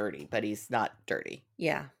might be dirty, but he's not dirty.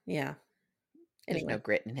 Yeah. There's Anyway. no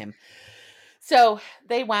grit in him. So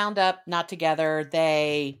they wound up not together.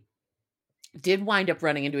 They did wind up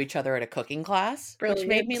running into each other at a cooking class, which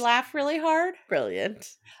made me Brilliant. laugh really hard. Brilliant.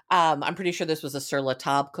 I'm pretty sure this was a Sur La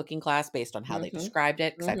Table cooking class based on how they Mhm. described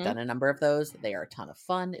it, because I've Mhm. done a number of those. They are a ton of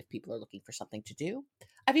fun if people are looking for something to do.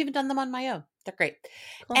 I've even done them on my own. They're great.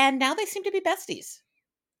 Cool. And now they seem to be besties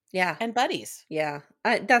Yeah. and buddies. Yeah.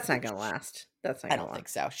 That's not going to last. That's not I going don't to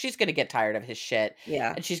think last. so. She's going to get tired of his shit.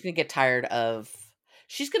 Yeah. And she's going to get tired of...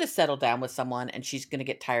 She's going to settle down with someone, and she's going to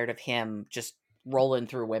get tired of him just rolling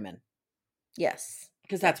through women. Yes.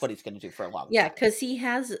 Because that's what he's going to do for a long Yeah, time. because he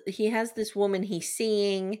has this woman he's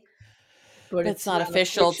seeing, but It's not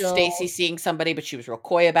official. Stacy's seeing somebody, but she was real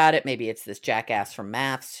coy about it. Maybe it's this jackass from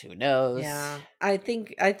Maths. Who knows? Yeah, I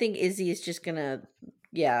think Izzy is just gonna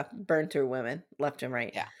burn through women left and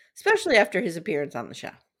right. Yeah. Especially after his appearance on the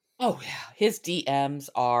show. Oh, yeah. His DMs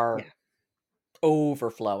are Yeah.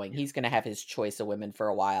 overflowing. He's going to have his choice of women for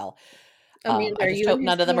a while. I mean, I are just you hope in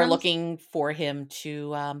none his of them are DMs? looking for him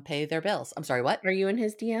to pay their bills. I'm sorry, what? Are you in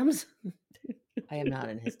his DMs? I am not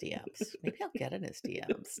in his DMs. Maybe I'll get in his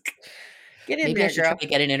DMs. Get in Maybe I there, should girl. try to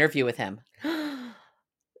get an interview with him.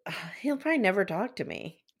 He'll probably never talk to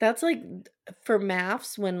me. That's like for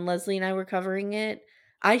Maths when Leslie and I were covering it.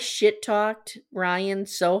 I shit talked Ryan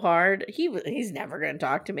so hard. He's never going to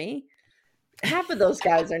talk to me. Half of those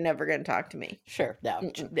guys are never going to talk to me. Sure. No,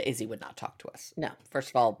 Mm-mm. Izzy would not talk to us. No. First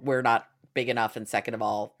of all, we're not big enough. And second of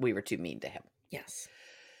all, we were too mean to him. Yes.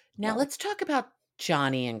 Now Well. let's talk about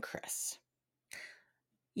Johnny and Chris.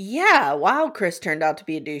 Yeah, wow, Chris turned out to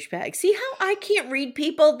be a douchebag. See how I can't read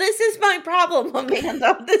people? This is my problem,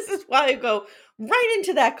 Amanda. This is why I go right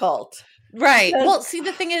into that cult. Right. Because- Well, see,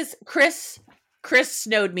 the thing is, Chris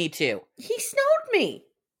snowed me too. He snowed me.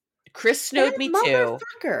 Chris snowed That me too.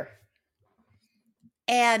 motherfucker.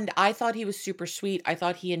 And I thought he was super sweet. I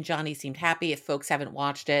thought he and Johnny seemed happy. If folks haven't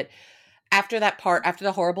watched it, after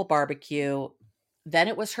the horrible barbecue, then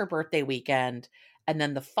it was her birthday weekend. And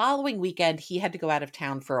then the following weekend, he had to go out of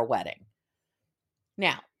town for a wedding.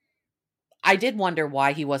 Now, I did wonder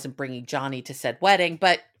why he wasn't bringing Johnny to said wedding,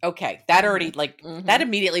 but okay, that already, that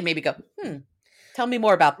immediately made me go, tell me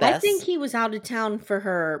more about this. I think he was out of town for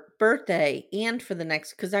her birthday and for the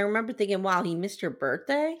next, because I remember thinking, wow, he missed her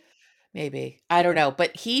birthday. Maybe. I don't know.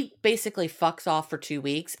 But he basically fucks off for 2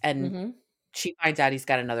 weeks and Mm-hmm. she finds out he's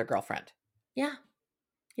got another girlfriend. Yeah.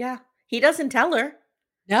 Yeah. He doesn't tell her.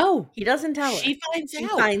 No. He doesn't tell her. She finds She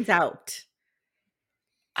out. finds out.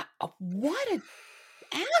 What an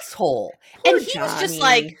asshole. Poor And he was just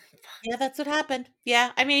like, Johnny. yeah, that's what happened.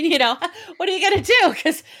 Yeah. I mean, what are you going to do?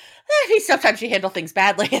 Because sometimes you handle things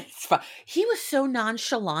badly. And it's fine. He was so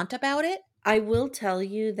nonchalant about it. I will tell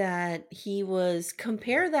you that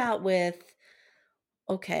compare that with,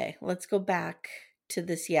 okay, let's go back to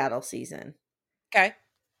the Seattle season. Okay.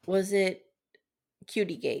 Was it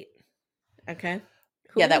Cutie Gate? Okay.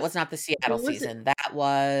 Yeah, that was not the Seattle who was it? season. That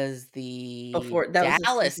was the Before that was the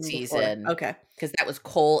Dallas season before. season. Okay. Because that was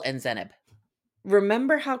Cole and Zenib.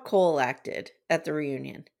 Remember how Cole acted at the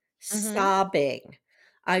reunion? Mhm. Sobbing.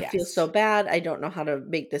 I feel Yes. so bad. I don't know how to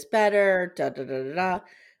make this better. Da da da da da.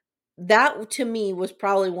 That to me was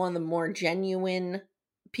probably one of the more genuine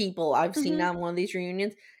people I've seen on one of these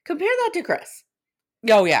reunions. Compare that to Chris.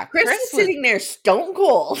 Oh yeah, Chris is sitting there stone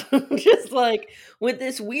cold, just like with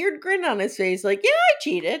this weird grin on his face, like, yeah, I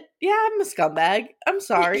cheated. Yeah, I'm a scumbag. I'm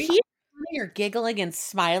sorry. He and Johnny are giggling and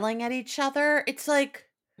smiling at each other. It's like,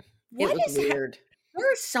 what is weird?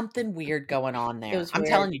 There's something weird going on there. I'm weird.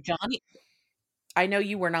 telling you, Johnny. I know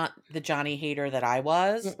you were not the Johnny hater that I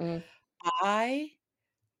was. Mm-mm.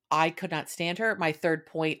 I could not stand her. My third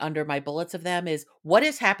point under my bullets of them is, what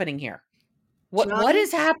is happening here? What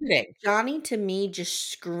is happening? Johnny to me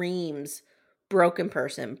just screams broken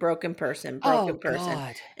person, broken person, broken person.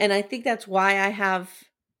 God. And I think that's why I have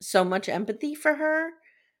so much empathy for her.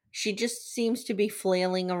 She just seems to be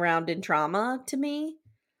flailing around in trauma to me.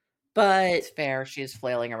 But it's fair. She is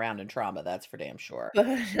flailing around in trauma. That's for damn sure.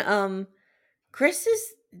 But Chris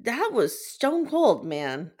that was stone cold,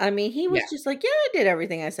 man. I mean, he was just like, yeah, I did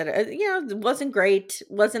everything I said. It wasn't great,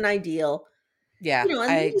 wasn't ideal. Yeah. And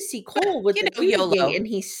then you see Cole with the YOLO, and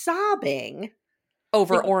he's sobbing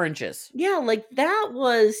over oranges. Yeah, like that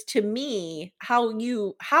was to me how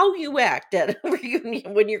you act at a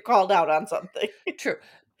reunion when you're called out on something. True.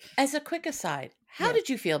 As a quick aside, how did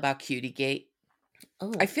you feel about Cutie Gate?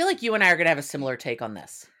 Oh. I feel like you and I are going to have a similar take on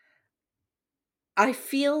this. I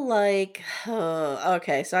feel like,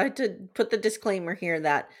 okay, so I had to put the disclaimer here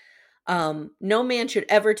that no man should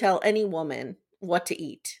ever tell any woman what to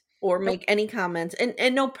eat or make any comments,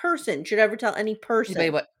 and no person should ever tell any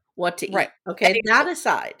person what to eat. Right. Okay, that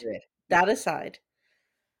aside,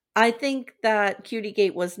 I think that Cutie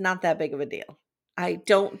Gate was not that big of a deal. I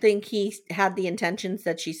don't think he had the intentions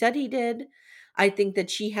that she said he did. I think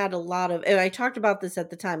that she had a lot of, and I talked about this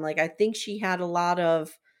at the time, like I think she had a lot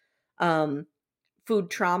of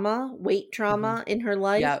food trauma, weight trauma in her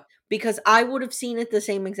life, because I would have seen it the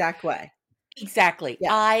same exact way. Exactly.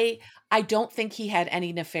 Yeah. I don't think he had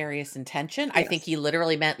any nefarious intention. Yes. I think he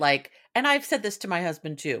literally meant like, and I've said this to my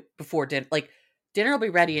husband too before dinner, like dinner will be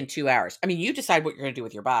ready in 2 hours. I mean, you decide what you're going to do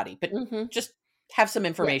with your body, but just have some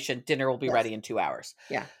information. Yeah. Dinner will be ready in 2 hours.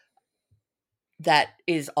 Yeah. That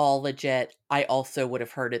is all legit. I also would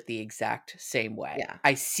have heard it the exact same way. Yeah.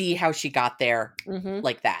 I see how she got there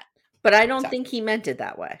like that. But I don't think he meant it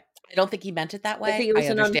that way. I don't think he meant it that way. I think it was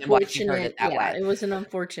an unfortunate way. It was an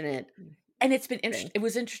unfortunate. And it's been interesting. It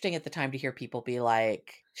was interesting at the time to hear people be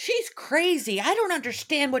like, she's crazy. I don't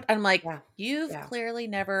understand what I'm like. You've clearly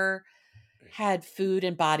never had food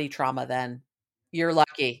and body trauma then. You're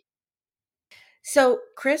lucky. So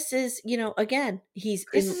Chris is, again,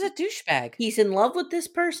 Chris is a douchebag. He's in love with this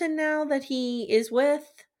person now that he is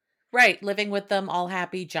with. Right. Living with them, all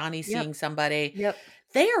happy. Johnny seeing somebody. Yep.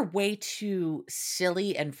 They are way too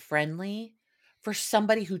silly and friendly for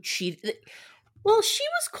somebody who cheated. Well, she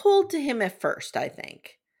was cold to him at first, I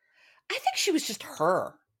think. I think she was just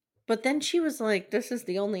her. But then she was like, this is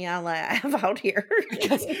the only ally I have out here.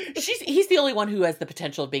 Because he's the only one who has the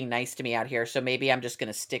potential of being nice to me out here. So maybe I'm just going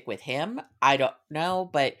to stick with him. I don't know,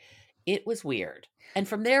 but it was weird. And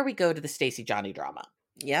from there we go to the Stacey Johnny drama.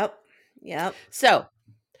 Yep. So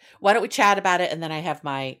why don't we chat about it? And then I have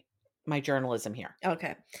my journalism here.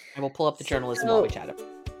 Okay. I will pull up the journalism while we chat about it.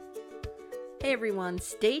 Hey everyone,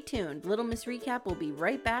 stay tuned. Little Miss Recap will be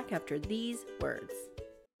right back after these words.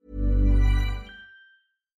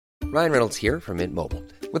 Ryan Reynolds here from Mint Mobile.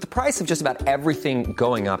 With the price of just about everything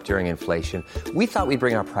going up during inflation, we thought we'd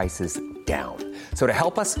bring our prices down. So to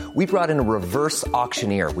help us, we brought in a reverse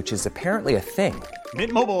auctioneer, which is apparently a thing.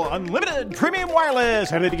 Mint Mobile Unlimited Premium Wireless.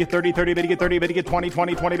 How to get 30, 30, bit to get 30, bit to get 20,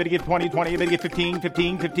 20, 20, bit to get 20, 20, bit to get 15,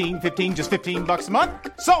 15, 15, 15, just $15 a month?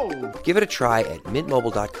 Sold! Give it a try at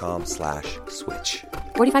mintmobile.com/switch.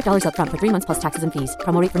 $45 up front for 3 months plus taxes and fees.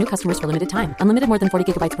 Promo rate for new customers for limited time. Unlimited more than 40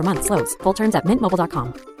 gigabytes per month. Slows full terms at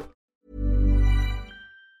mintmobile.com.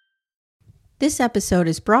 This episode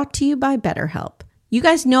is brought to you by BetterHelp. You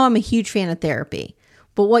guys know I'm a huge fan of therapy,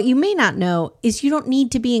 but what you may not know is you don't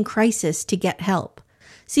need to be in crisis to get help.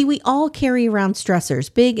 See, we all carry around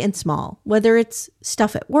stressors, big and small, whether it's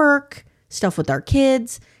stuff at work, stuff with our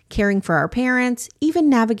kids, caring for our parents, even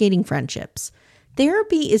navigating friendships.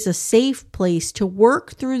 Therapy is a safe place to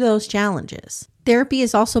work through those challenges. Therapy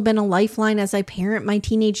has also been a lifeline as I parent my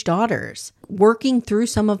teenage daughters. Working through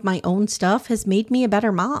some of my own stuff has made me a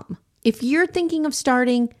better mom. If you're thinking of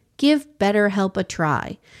starting, give BetterHelp a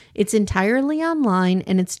try. It's entirely online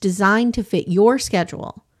and it's designed to fit your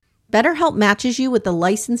schedule. BetterHelp matches you with a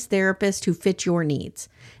licensed therapist who fits your needs,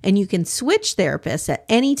 and you can switch therapists at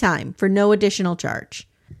any time for no additional charge.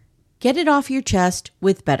 Get it off your chest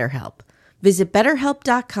with BetterHelp. Visit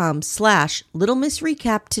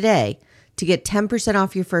BetterHelp.com/LittleMissRecap today to get 10%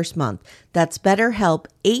 off your first month. That's BetterHelp,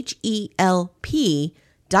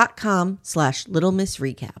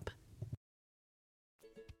 betterhelp.com/littlemissrecap.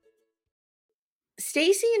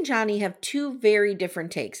 Stacy and Johnny have two very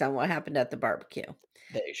different takes on what happened at the barbecue.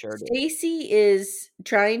 They sure do. Stacy is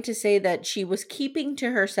trying to say that she was keeping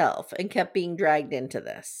to herself and kept being dragged into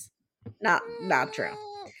this. Not true.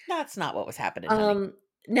 That's not what was happening, honey.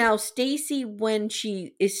 Now Stacy, when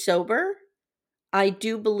she is sober, I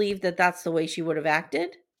do believe that that's the way she would have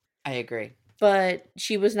acted, I agree. but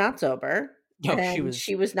she was not sober. No, and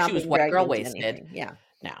she was not being white dragged girl into wasted. anything. Yeah.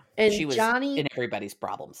 No, And she was Johnny in everybody's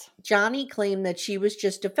problems. Johnny claimed that she was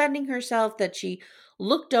just defending herself, that she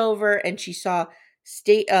looked over and she saw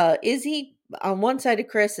Izzy on one side of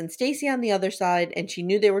Chris and Stacy on the other side, and she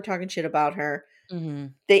knew they were talking shit about her. Mm-hmm.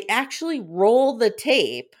 They actually roll the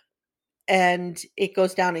tape, and it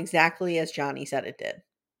goes down exactly as Johnny said it did.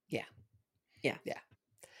 Yeah.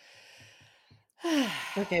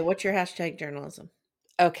 Okay, what's your hashtag journalism?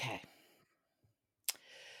 Okay.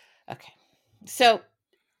 So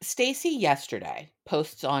Stacy yesterday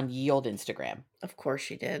posts on Ye Olde Instagram. Of course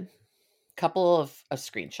she did. Couple of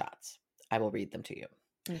screenshots. I will read them to you.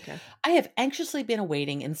 Okay. I have anxiously been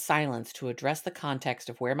awaiting in silence to address the context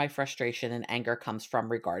of where my frustration and anger comes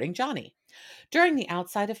from regarding Johnny. During the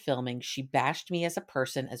outside of filming, she bashed me as a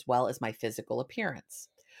person as well as my physical appearance.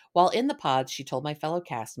 While in the pods, she told my fellow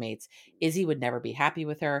castmates Izzy would never be happy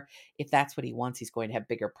with her. If that's what he wants, he's going to have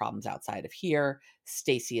bigger problems outside of here.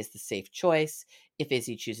 Stacy is the safe choice. If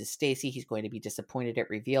Izzy chooses Stacy, he's going to be disappointed at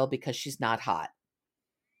reveal because she's not hot.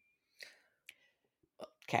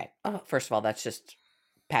 Okay. First of all, that's just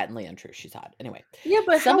patently untrue. She's hot. Anyway. Yeah,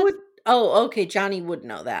 but how would... Oh, okay. Johnny would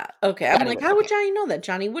know that. Okay. I'm like, how would Johnny know that?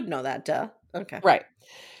 Johnny would know that, duh. Okay. Right.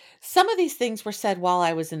 Some of these things were said while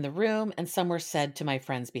I was in the room, and some were said to my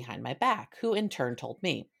friends behind my back, who in turn told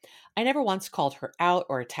me. I never once called her out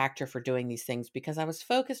or attacked her for doing these things because I was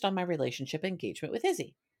focused on my relationship engagement with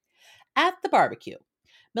Izzy. At the barbecue,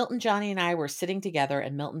 Milton, Johnny, and I were sitting together,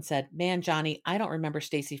 and Milton said, "Man, Johnny, I don't remember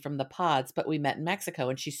Stacy from the pods, but we met in Mexico,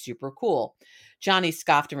 and she's super cool." Johnny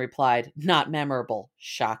scoffed and replied, "Not memorable.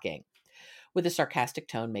 Shocking," with a sarcastic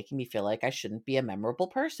tone making me feel like I shouldn't be a memorable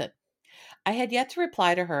person. I had yet to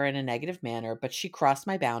reply to her in a negative manner, but she crossed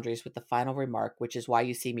my boundaries with the final remark, which is why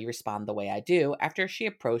you see me respond the way I do after she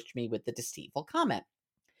approached me with the deceitful comment.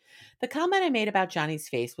 The comment I made about Johnny's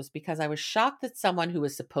face was because I was shocked that someone who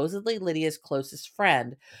was supposedly Lydia's closest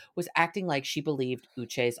friend was acting like she believed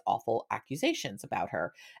Uche's awful accusations about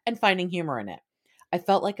her and finding humor in it. I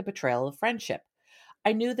felt like a betrayal of friendship.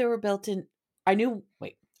 I knew we're built in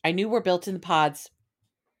the pods.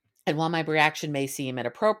 And while my reaction may seem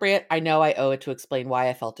inappropriate, I know I owe it to explain why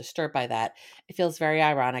I felt disturbed by that. It feels very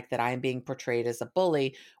ironic that I am being portrayed as a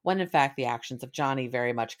bully, when in fact the actions of Johnny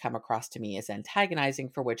very much come across to me as antagonizing,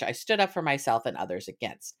 for which I stood up for myself and others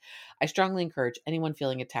against. I strongly encourage anyone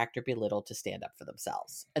feeling attacked or belittled to stand up for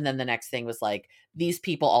themselves. And then the next thing was like, these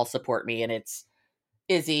people all support me, and it's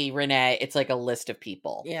Izzy, Renee, it's like a list of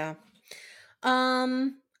people. Yeah.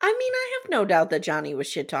 I mean, I have no doubt that Johnny was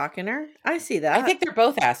shit talking her. I see that. I think they're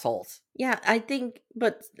both assholes. Yeah, I think,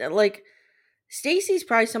 but like, Stacy's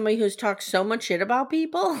probably somebody who's talked so much shit about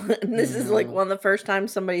people, and this is like one of the first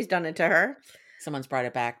times somebody's done it to her. Someone's brought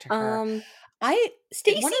it back to her.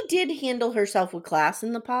 Stacy did handle herself with class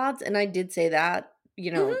in the pods, and I did say that,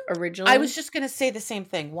 originally. I was just going to say the same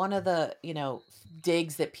thing. One of the,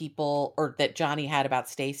 digs that people, or that Johnny had about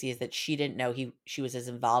Stacy, is that she didn't know she was as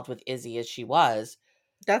involved with Izzy as she was.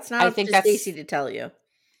 That's not up to Stacy to tell you.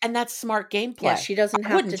 And that's smart gameplay. Yeah, she doesn't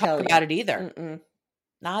have to tell you. I wouldn't talk about it either. Mm-mm.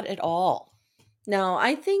 Not at all. No,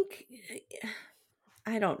 I think,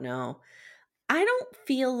 I don't know. I don't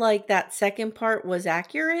feel like that second part was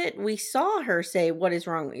accurate. We saw her say, "What is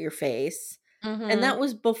wrong with your face?" Mm-hmm. And that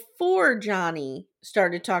was before Johnny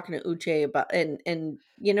started talking to Uche about, and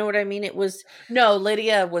you know what I mean? It was... No,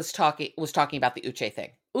 Lydia was talking about the Uche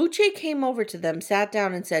thing. Uche came over to them, sat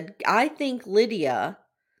down and said, "I think Lydia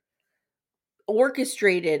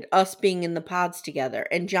orchestrated us being in the pods together."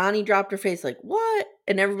 And Johnny dropped her face like, "What?"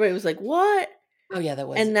 And everybody was like, "What?" Oh yeah, that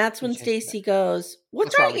was. And that's when Stacy goes,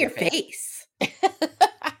 "What's wrong with your face?"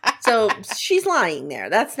 So she's lying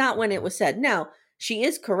there. That's not when it was said. Now, she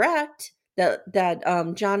is correct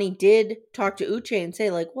that Johnny did talk to Uche and say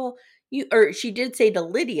like, "Well, she did say to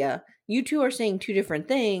Lydia, you two are saying two different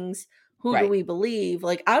things. Who do we believe?"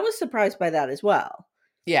 Like, I was surprised by that as well.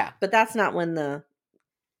 Yeah. But that's not when the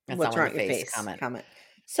 "what's wrong with your face" comment.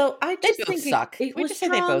 So I just think it was drunk.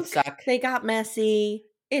 They both suck. They got messy.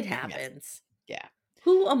 It happens. Yeah.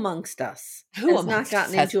 Who amongst us has not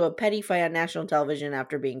gotten into a petty fight on national television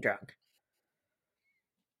after being drunk?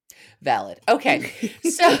 Valid. Okay.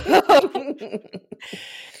 So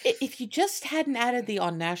if you just hadn't added the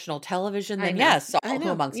on national television, then yes, I know. Who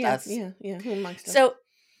Amongst Us. Yeah. Who Amongst Us? So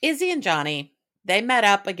Izzy and Johnny, they met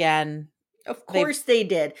up again. Of course they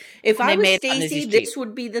did. If and I they was made out on Stacey, Izzy's this Jeep.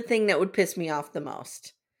 would be the thing that would piss me off the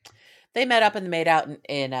most. They met up and made out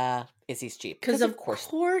in Izzy's Jeep. Because of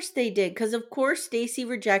course they did. Because of course Stacey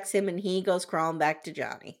rejects him and he goes crawling back to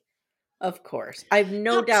Johnny. Of course. I have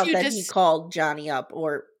no doubt that he called Johnny up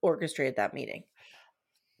or orchestrated that meeting.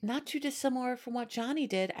 Not too dissimilar from what Johnny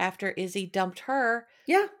did after Izzy dumped her.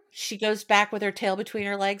 Yeah. She goes back with her tail between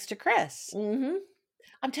her legs to Chris. Mm-hmm.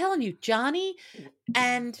 I'm telling you, Johnny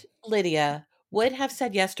and Lydia would have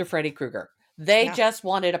said yes to Freddy Krueger. They just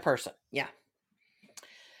wanted a person. Yeah.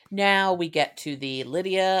 Now we get to the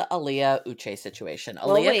Lydia, Aaliyah, Uche situation.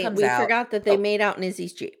 Well, Aaliyah comes we out. forgot that they made out in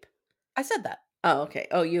Izzy's Jeep. I said that. Oh, okay.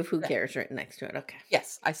 Oh, you have Who Cares written next to it. Okay.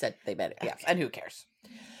 Yes, I said they met it. Yes, and who cares?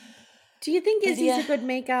 Do you think Izzy's a good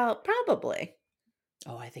makeout? Probably.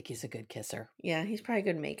 Oh, I think he's a good kisser. Yeah, he's probably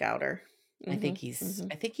a good makeouter. I think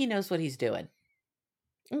I think he knows what he's doing.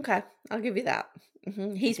 Okay, I'll give you that.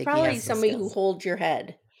 He's probably somebody who holds your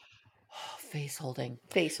head. Face holding.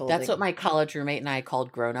 Face holding. That's what my college roommate and I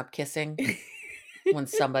called grown-up kissing. When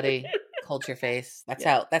somebody holds your face. That's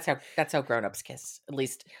how grown-ups kiss. At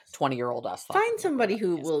least 20-year-old us. Find somebody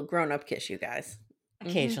who will grown-up kiss you guys.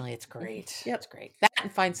 Occasionally, it's great. Yep. It's great. That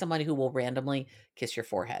and find somebody who will randomly kiss your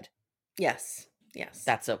forehead. Yes.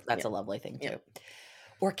 That's a lovely thing too.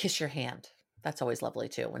 Or kiss your hand. That's always lovely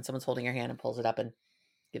too. When someone's holding your hand and pulls it up and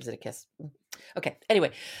gives it a kiss. Okay.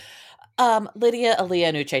 Anyway, Lydia, Aaliyah,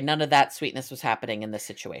 and Uche, none of that sweetness was happening in this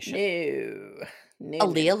situation. No.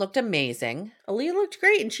 Aaliyah looked amazing. Aaliyah looked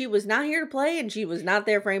great, and she was not here to play, and she was not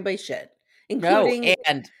there for anybody's shit, including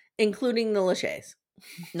the Lachey's.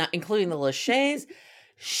 Not including the Lachey's.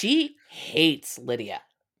 She hates Lydia.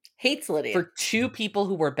 For two people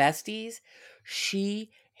who were besties,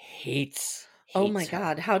 she hates oh my her.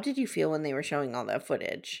 God. How did you feel when they were showing all that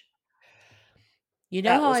footage? You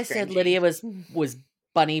know how I said Lydia was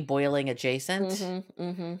bunny boiling adjacent?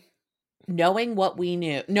 Knowing what we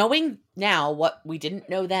knew, knowing now what we didn't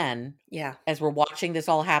know then, as we're watching this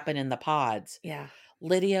all happen in the pods,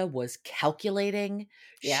 Lydia was calculating.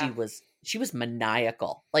 She was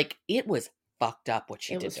maniacal. Like, it was fucked up what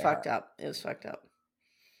she did. It was fucked up.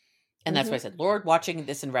 And that's why I said, Lord, watching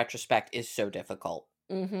this in retrospect is so difficult.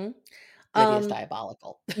 Lydia's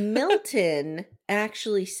diabolical. Milton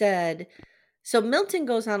actually said, so Milton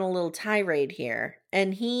goes on a little tirade here,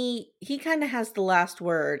 and he kind of has the last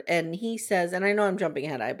word, and he says, and I know I'm jumping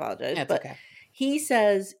ahead, I apologize, but okay. He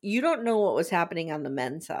says, you don't know what was happening on the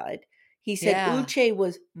men's side. He said, Uche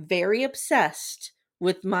was very obsessed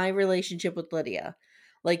with my relationship with Lydia.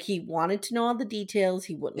 Like, he wanted to know all the details.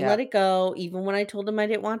 He wouldn't let it go. Even when I told him I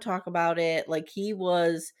didn't want to talk about it. Like, he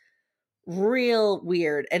was real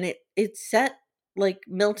weird. And it set, like,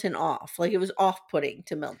 Milton off. Like, it was off-putting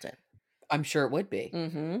to Milton. I'm sure it would be.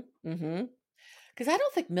 Because I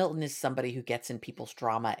don't think Milton is somebody who gets in people's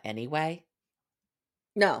drama anyway.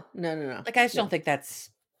 No. Like, I just don't think I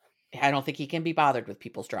don't think he can be bothered with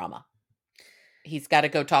people's drama. He's got to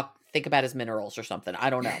go think about his minerals or something. I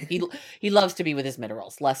don't know. He loves to be with his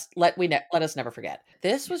minerals. Let us never forget.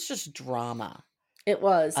 This was just drama. It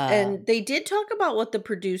was. And they did talk about what the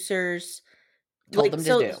producers told them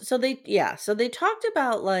to do. So they talked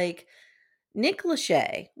about, like, Nick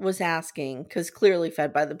Lachey was asking, because clearly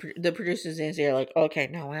fed by the producers, and they're like, okay,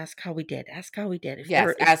 no, ask how we did. Ask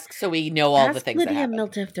so we know all the things Lydia that happened. and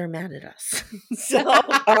Milton if they're mad at us. So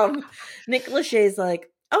Nick Lachey's like,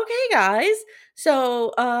 okay, guys.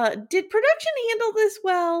 So did production handle this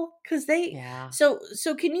well? Because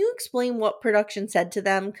So can you explain what production said to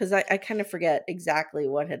them? Because I kind of forget exactly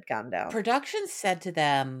what had gone down. Production said to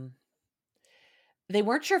them, they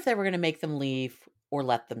weren't sure if they were going to make them leave or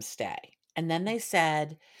let them stay. And then they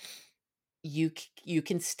said, you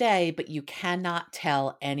can stay, but you cannot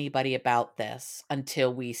tell anybody about this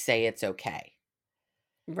until we say it's okay.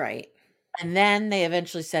 Right. And then they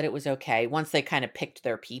eventually said it was okay once they kind of picked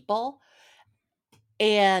their people.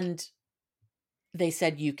 And they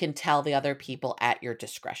said you can tell the other people at your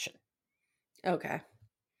discretion. Okay.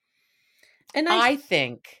 And I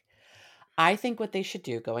think what they should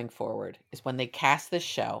do going forward is when they cast this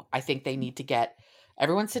show, I think they need to get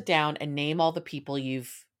everyone sit down and name all the people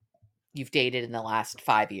you've dated in the last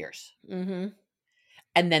 5 years. Mm-hmm.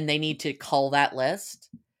 And then they need to cull that list.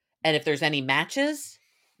 And if there's any matches,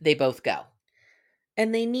 they both go.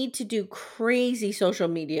 And they need to do crazy social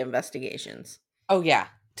media investigations. Oh, yeah.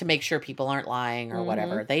 To make sure people aren't lying or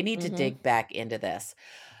whatever. They need to dig back into this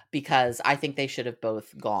because I think they should have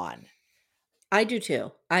both gone. I do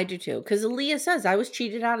too. I do too. Because Aaliyah says I was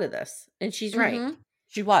cheated out of this, and she's right. Mhm.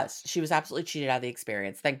 She was absolutely cheated out of the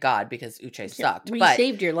experience. Thank God, because Uche sucked. We But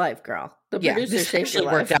saved your life, girl. The yeah, producer this saved your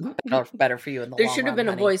actually worked life. out better for you in the There long should have run, been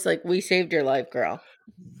a honey. voice like, "We saved your life, girl."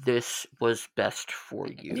 This was best for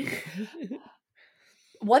you.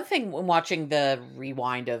 One thing when watching the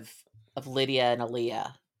rewind of Lydia and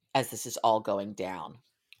Aaliyah as this is all going down,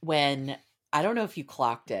 when I don't know if you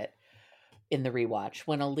clocked it in the rewatch,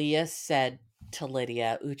 when Aaliyah said to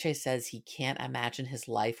Lydia, Uche says he can't imagine his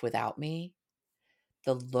life without me.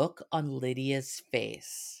 The look on Lydia's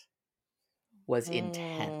face was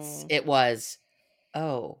intense. It was,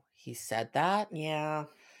 oh, he said that? Yeah.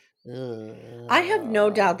 Ugh. I have no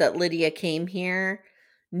doubt that Lydia came here,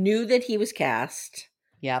 knew that he was cast,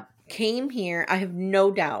 Yep. came here, I have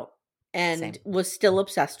no doubt, and Same. was still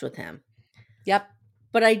obsessed with him. Yep.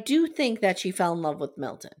 But I do think that she fell in love with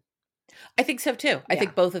Milton. I think so too. I Yeah.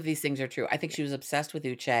 think both of these things are true. I think she was obsessed with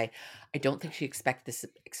Uche. I don't think she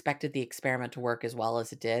expected the experiment to work as well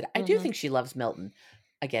as it did. I do think she loves Milton.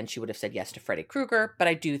 Again, she would have said yes to Freddy Krueger, but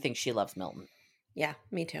I do think she loves Milton. Yeah,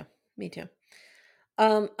 me too. Me too.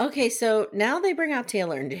 Okay, so now they bring out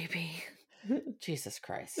Taylor and JP. Jesus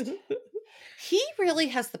Christ. He really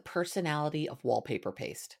has the personality of wallpaper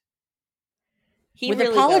paste. With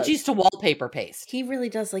really apologies does. to wallpaper paste. He really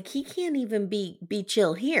does. Like, he can't even be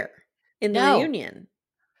chill here in the No. reunion.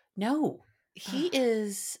 No. He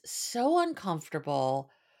is so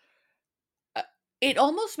uncomfortable. It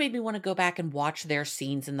almost made me want to go back and watch their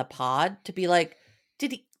scenes in the pod to be like,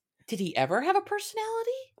 did he ever have a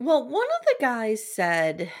personality? Well, one of the guys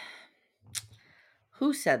said,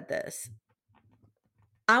 who said this?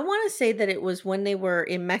 I want to say that it was when they were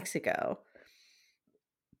in Mexico.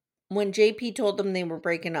 When JP told them they were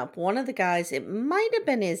breaking up, one of the guys, it might have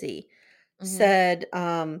been Izzy, said,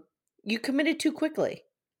 you committed too quickly.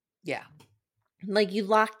 Yeah. Like, you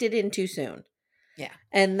locked it in too soon. Yeah.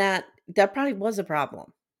 And that probably was a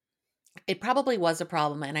problem. It probably was a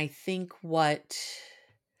problem. And I think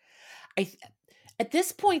at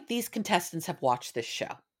this point, these contestants have watched this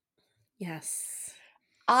show. Yes.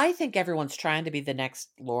 I think everyone's trying to be the next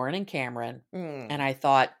Lauren and Cameron. And I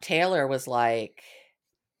thought Taylor was like,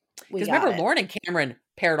 because remember, Lauren and Cameron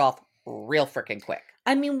paired off real freaking quick.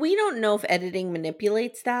 I mean, we don't know if editing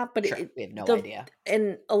manipulates that, but we have no idea.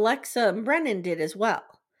 And Alexa and Brennan did as well.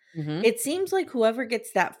 Mm-hmm. It seems like whoever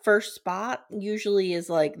gets that first spot usually is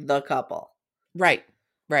like the couple. Right.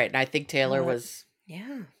 And I think Taylor was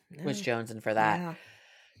was jonesing for that. Yeah.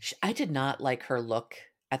 I did not like her look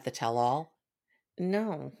at the tell-all.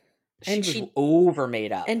 No. She was over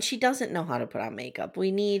made up. And she doesn't know how to put on makeup.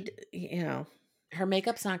 We need, her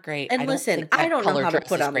makeup's not great. And listen, I don't know how to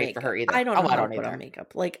put on makeup. For her either. I don't know how to put either. on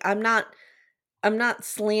makeup. Like, I'm not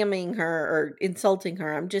slamming her or insulting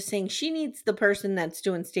her. I'm just saying she needs the person that's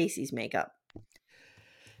doing Stacey's makeup.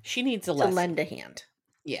 She needs a lesson. To lend a hand.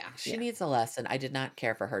 Yeah, she needs a lesson. I did not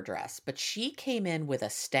care for her dress, but she came in with a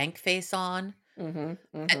stank face on. And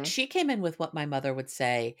she came in with what my mother would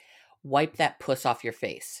say, wipe that puss off your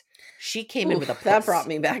face. She came in with a puss. That brought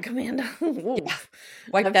me back, Amanda. Yeah.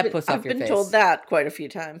 Wipe that puss off your face. I've been told that quite a few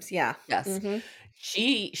times. Yeah. Yes.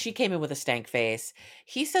 She came in with a stank face.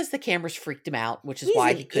 He says the cameras freaked him out, which is He's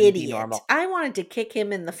why an he couldn't idiot. be normal. I wanted to kick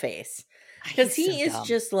him in the face. Because he is dumb.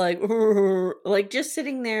 just like just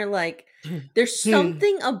sitting there like, there's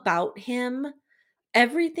something about him.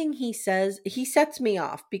 Everything he says, he sets me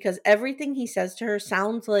off because everything he says to her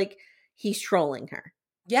sounds like he's trolling her.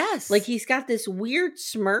 Yes. Like, he's got this weird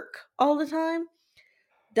smirk all the time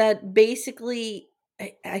that basically,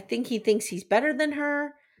 I think he thinks he's better than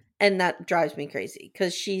her. And that drives me crazy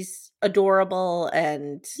because she's adorable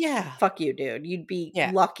and fuck you, dude. You'd be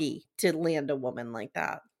lucky to land a woman like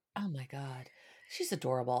that. Oh my God. She's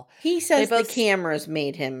adorable. He says the cameras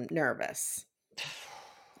made him nervous.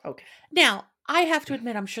 Okay. Now, I have to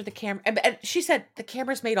admit, I'm sure the camera, and she said the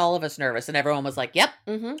cameras made all of us nervous, and everyone was like, yep,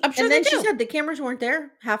 I'm sure and then they do. she said the cameras weren't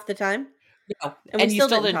there half the time. No, and you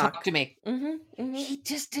still didn't talk to me. Mm-hmm. He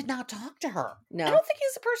just did not talk to her. No. I don't think he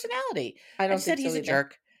has a personality. I don't said think so he's a either.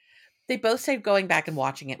 jerk. They both said going back and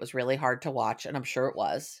watching it was really hard to watch, and I'm sure it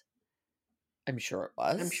was.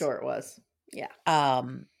 Yeah.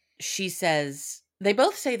 She says, they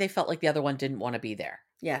both say they felt like the other one didn't want to be there.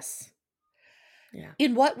 Yes. Yeah.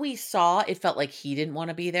 In what we saw, it felt like he didn't want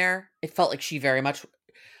to be there. It felt like she very much,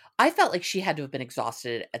 I felt like she had to have been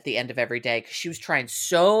exhausted at the end of every day because she was trying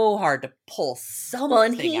so hard to pull something out. Well,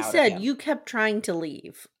 and he of said him. You kept trying to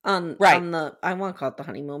leave on the, I want to call it the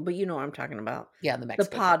honeymoon, but you know what I'm talking about. Yeah, the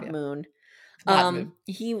Mexico pod trip, moon. Pod moon.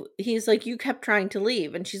 He's like, you kept trying to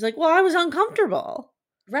leave, and she's like, well, I was uncomfortable.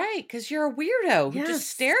 Right, because you're a weirdo who Yes. just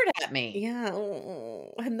stared at me. Yeah,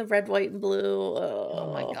 and the red, white, and blue.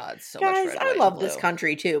 Oh my God, so much Guys, red, I white, love and this blue.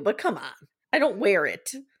 country too, but come on, I don't wear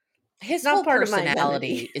it. His Not whole part of my personality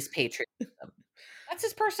identity. is patriotism. That's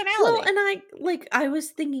his Well, personality. and I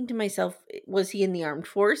was thinking to myself, was he in the armed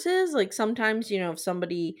forces? Like sometimes, if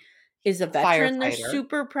somebody is a veteran, they're Firefighter.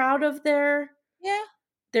 super proud of their Yeah.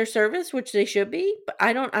 service, which they should be. But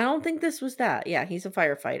I don't think this was that. Yeah, he's a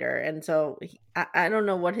firefighter, and so I don't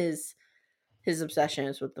know what his obsession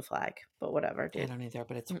is with the flag, but whatever, I dude. don't either,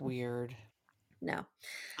 but it's Mm-mm. weird. No.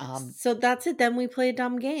 Um, So that's it. Then we play a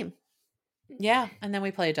dumb game. yeah, and then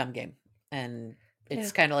we play a dumb game, and it's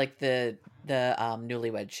Yeah. kind of like the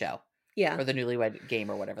Newlywed Show Yeah. or the Newlywed Game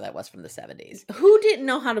or whatever that was from the 70s. Who didn't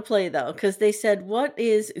know how to play though? Because they said,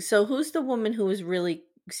 who's the woman who was really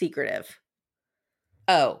secretive?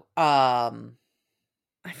 Oh, I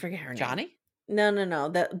forget her name. Johnny? No.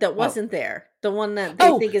 That wasn't there. The one that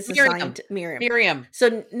they think is Miriam. assigned to Miriam. Miriam.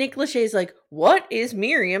 So Nick Lachey's like, what is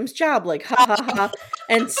Miriam's job? Like, ha ha ha.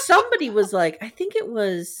 And somebody was like, I think it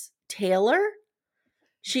was Taylor.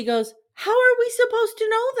 She goes, how are we supposed to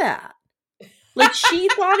know that? Like she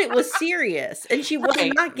thought it was serious and she was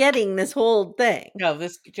Right. not getting this whole thing. No,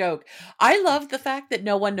 this joke. I love the fact that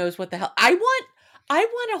no one knows what the hell. I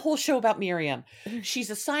want a whole show about Miriam. She's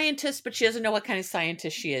a scientist, but she doesn't know what kind of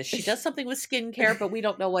scientist she is. She does something with skincare, but we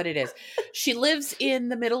don't know what it is. She lives in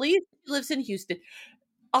the Middle East. She lives in Houston.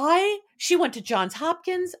 She went to Johns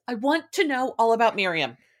Hopkins. I want to know all about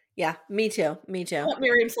Miriam. Yeah, me too. I want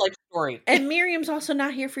Miriam's life story. And Miriam's also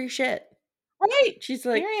not here for your shit. Right. She's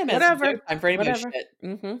like, Miriam whatever. I'm for any of my Whatever. shit.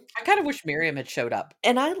 Mm-hmm. I kind of wish Miriam had showed up.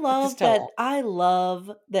 And I love tell that. all. I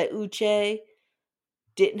love that Uche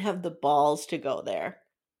didn't have the balls to go there.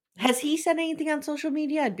 Has he said anything on social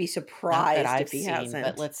media? I'd be Not surprised that I've if he seen, hasn't.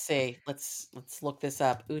 but let's see. Let's look this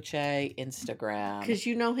up. Uche Instagram. Because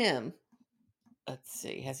you know him. Let's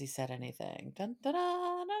see. Has he said anything? Dun, da,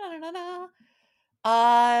 da, da, da, da, da.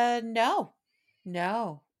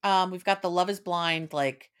 No. We've got the Love is Blind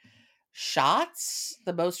shots.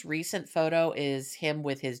 The most recent photo is him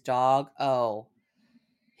with his dog. Oh,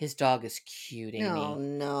 his dog is cute, Amy. Oh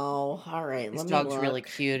no! All right, His let me dog's look. really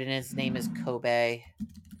cute, and his name is Kobe.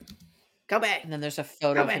 Kobe. And then there's a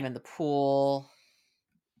photo of Kobe. him in the pool.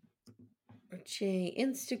 Uche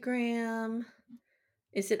Instagram.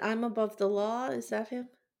 Is it I'm Above the Law? Is that him?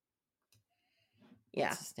 Yeah.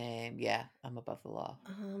 What's his name? Yeah, I'm Above the Law.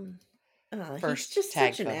 He's just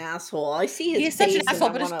tag such an photo. asshole. I see his He's such face an and asshole,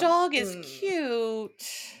 I but his wanna- dog is cute.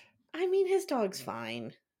 I mean, his dog's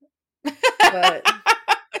fine. But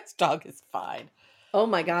his dog is fine. oh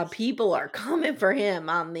my god, people are coming for him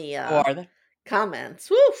on the Oh, are they? comments.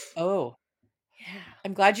 Woof. Oh. Yeah.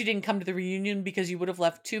 I'm glad you didn't come to the reunion because you would have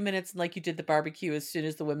left 2 minutes like you did the barbecue as soon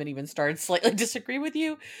as the women even started slightly disagree with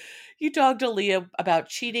you. You dogged Aaliyah about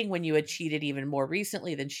cheating when you had cheated even more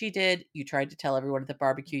recently than she did. You tried to tell everyone at the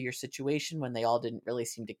barbecue your situation when they all didn't really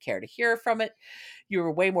seem to care to hear from it. You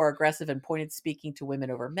were way more aggressive and pointed speaking to women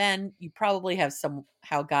over men. You probably have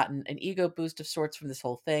somehow gotten an ego boost of sorts from this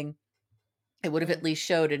whole thing. It would have at least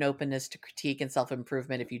showed an openness to critique and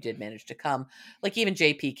self-improvement if you did manage to come. Like even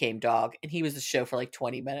JP came, dog, and he was the show for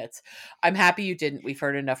 20 minutes. I'm happy you didn't. We've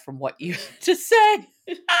heard enough from what you to say.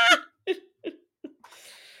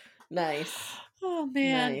 Nice. Oh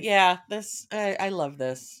man, Nice. yeah. This I love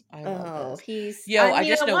this. I love this. He's. Yo, I mean,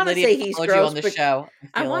 just know wanna Lydia say he's followed you gross, on the but show.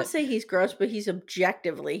 I feel want it. to say he's gross, but he's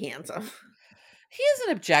objectively handsome. He is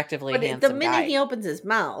an objectively But handsome the minute guy. he opens his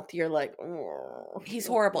mouth, you're like, oh. He's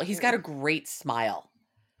horrible. He's got a great smile.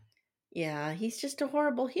 Yeah, he's just a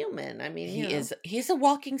horrible human. I mean, He is. He's a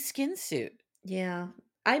walking skin suit. Yeah,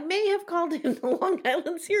 I may have called him the Long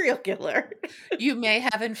Island serial killer. You may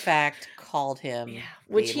have, in fact, called him.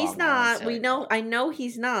 Which the he's Long Island not. We serial know. killer. I know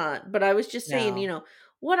he's not. But I was just saying, No.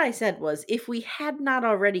 what I said was, if we had not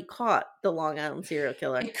already caught the Long Island serial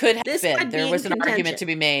killer, It could have this been. could There be was in an argument to contention.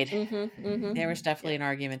 be made. Mm-hmm, mm-hmm. There was definitely an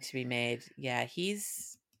argument to be made. Yeah,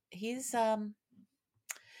 he's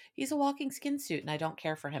a walking skin suit, and I don't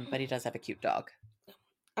care for him, but he does have a cute dog.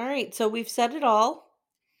 All right, so we've said it all.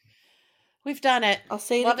 We've done it. I'll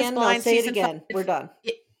say it Love is again. I'll Blind say it season again. 5. We're done.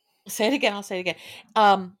 Say it again. I'll say it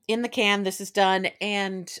again. In the can, this is done,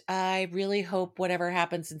 and I really hope whatever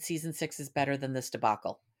happens in season 6 is better than this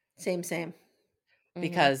debacle, Same. Mhm.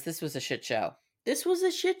 because this was a shit show. This was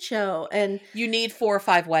a shit show, and You need 4 or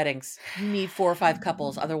 5 weddings. You need 4 or 5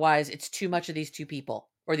 couples. Otherwise, it's too much of these two people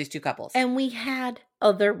or these two couples. we had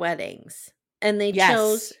other weddings, and they Yes.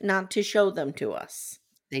 chose not to show them to us.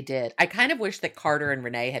 They did. I kind of wish that Carter and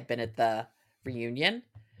Renee had been at the reunion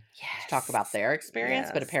to talk about their experience,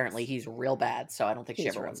 but Yes. apparently he's real bad, so I don't think she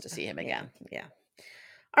He's ever real wants to see him bad. again. Yeah.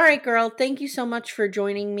 All right, girl. Thank you so much for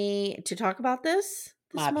joining me to talk about this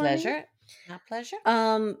My morning. pleasure. My pleasure.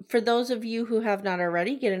 For those of you who have not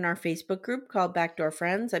already, get in our Facebook group called Backdoor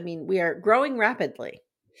Friends. I mean, we are growing rapidly.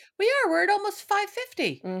 We are. We're at almost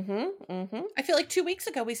 550. Mm-hmm. I feel like 2 weeks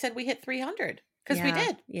ago we said we hit 300 because we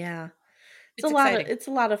did. Yeah. It's It's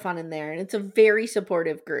a lot of fun in there, and it's a very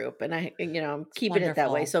supportive group, and I'm keeping it that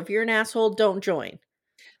way. wonderful. So if you're an asshole, don't join.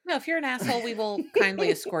 No, if you're an asshole, we will kindly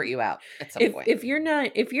escort you out at some point. If your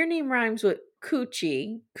name rhymes with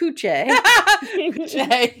Coochie,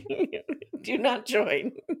 do not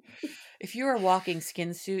join. If you are a walking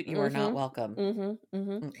skin suit, you are not welcome.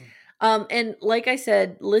 And like I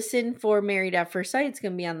said, listen for Married at First Sight. It's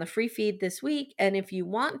going to be on the free feed this week. And if you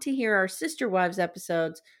want to hear our Sister Wives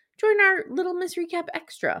episodes, join our Little Miss Recap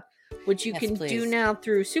Extra, which you can do now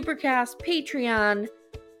through Supercast, Patreon,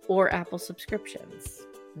 or Apple subscriptions.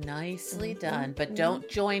 Nicely done. But don't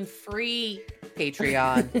join free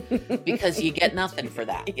Patreon because you get nothing for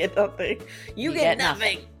that. You get nothing. You get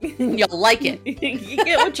nothing. You'll like it. You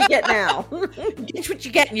get what you get now. Get what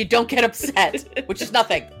you get and you don't get upset, which is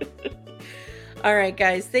nothing. All right,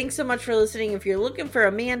 guys. Thanks so much for listening. If you're looking for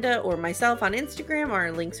Amanda or myself on Instagram,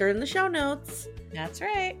 our links are in the show notes. That's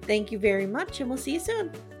right. Thank you very much, and we'll see you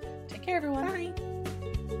soon. Take care, everyone. Bye.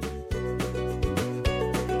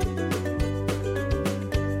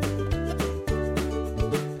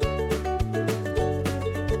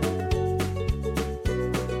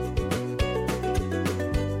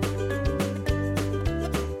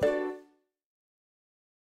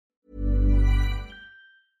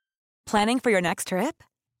 Planning for your next trip?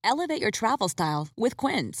 Elevate your travel style with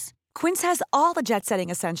Quince. Quince has all the jet-setting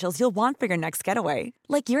essentials you'll want for your next getaway,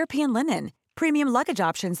 like European linen, premium luggage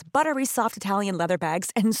options, buttery soft Italian leather bags,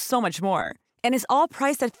 and so much more. And is all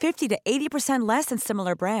priced at 50 to 80% less than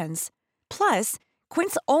similar brands. Plus,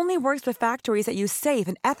 Quince only works with factories that use safe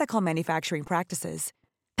and ethical manufacturing practices.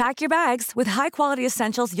 Pack your bags with high-quality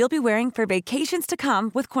essentials you'll be wearing for vacations to come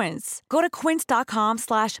with Quince. Go to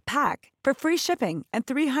quince.com/pack for free shipping and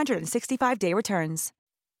 365-day returns.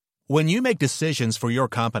 When you make decisions for your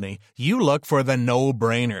company, you look for the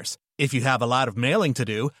no-brainers. If you have a lot of mailing to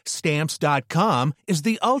do, Stamps.com is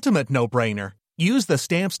the ultimate no-brainer. Use the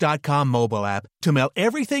Stamps.com mobile app to mail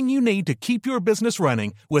everything you need to keep your business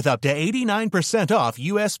running with up to 89% off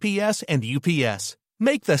USPS and UPS.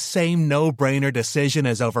 Make the same no-brainer decision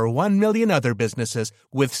as over 1 million other businesses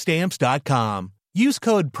with Stamps.com. Use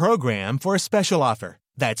code PROGRAM for a special offer.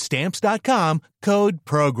 That's Stamps.com, code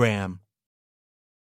PROGRAM.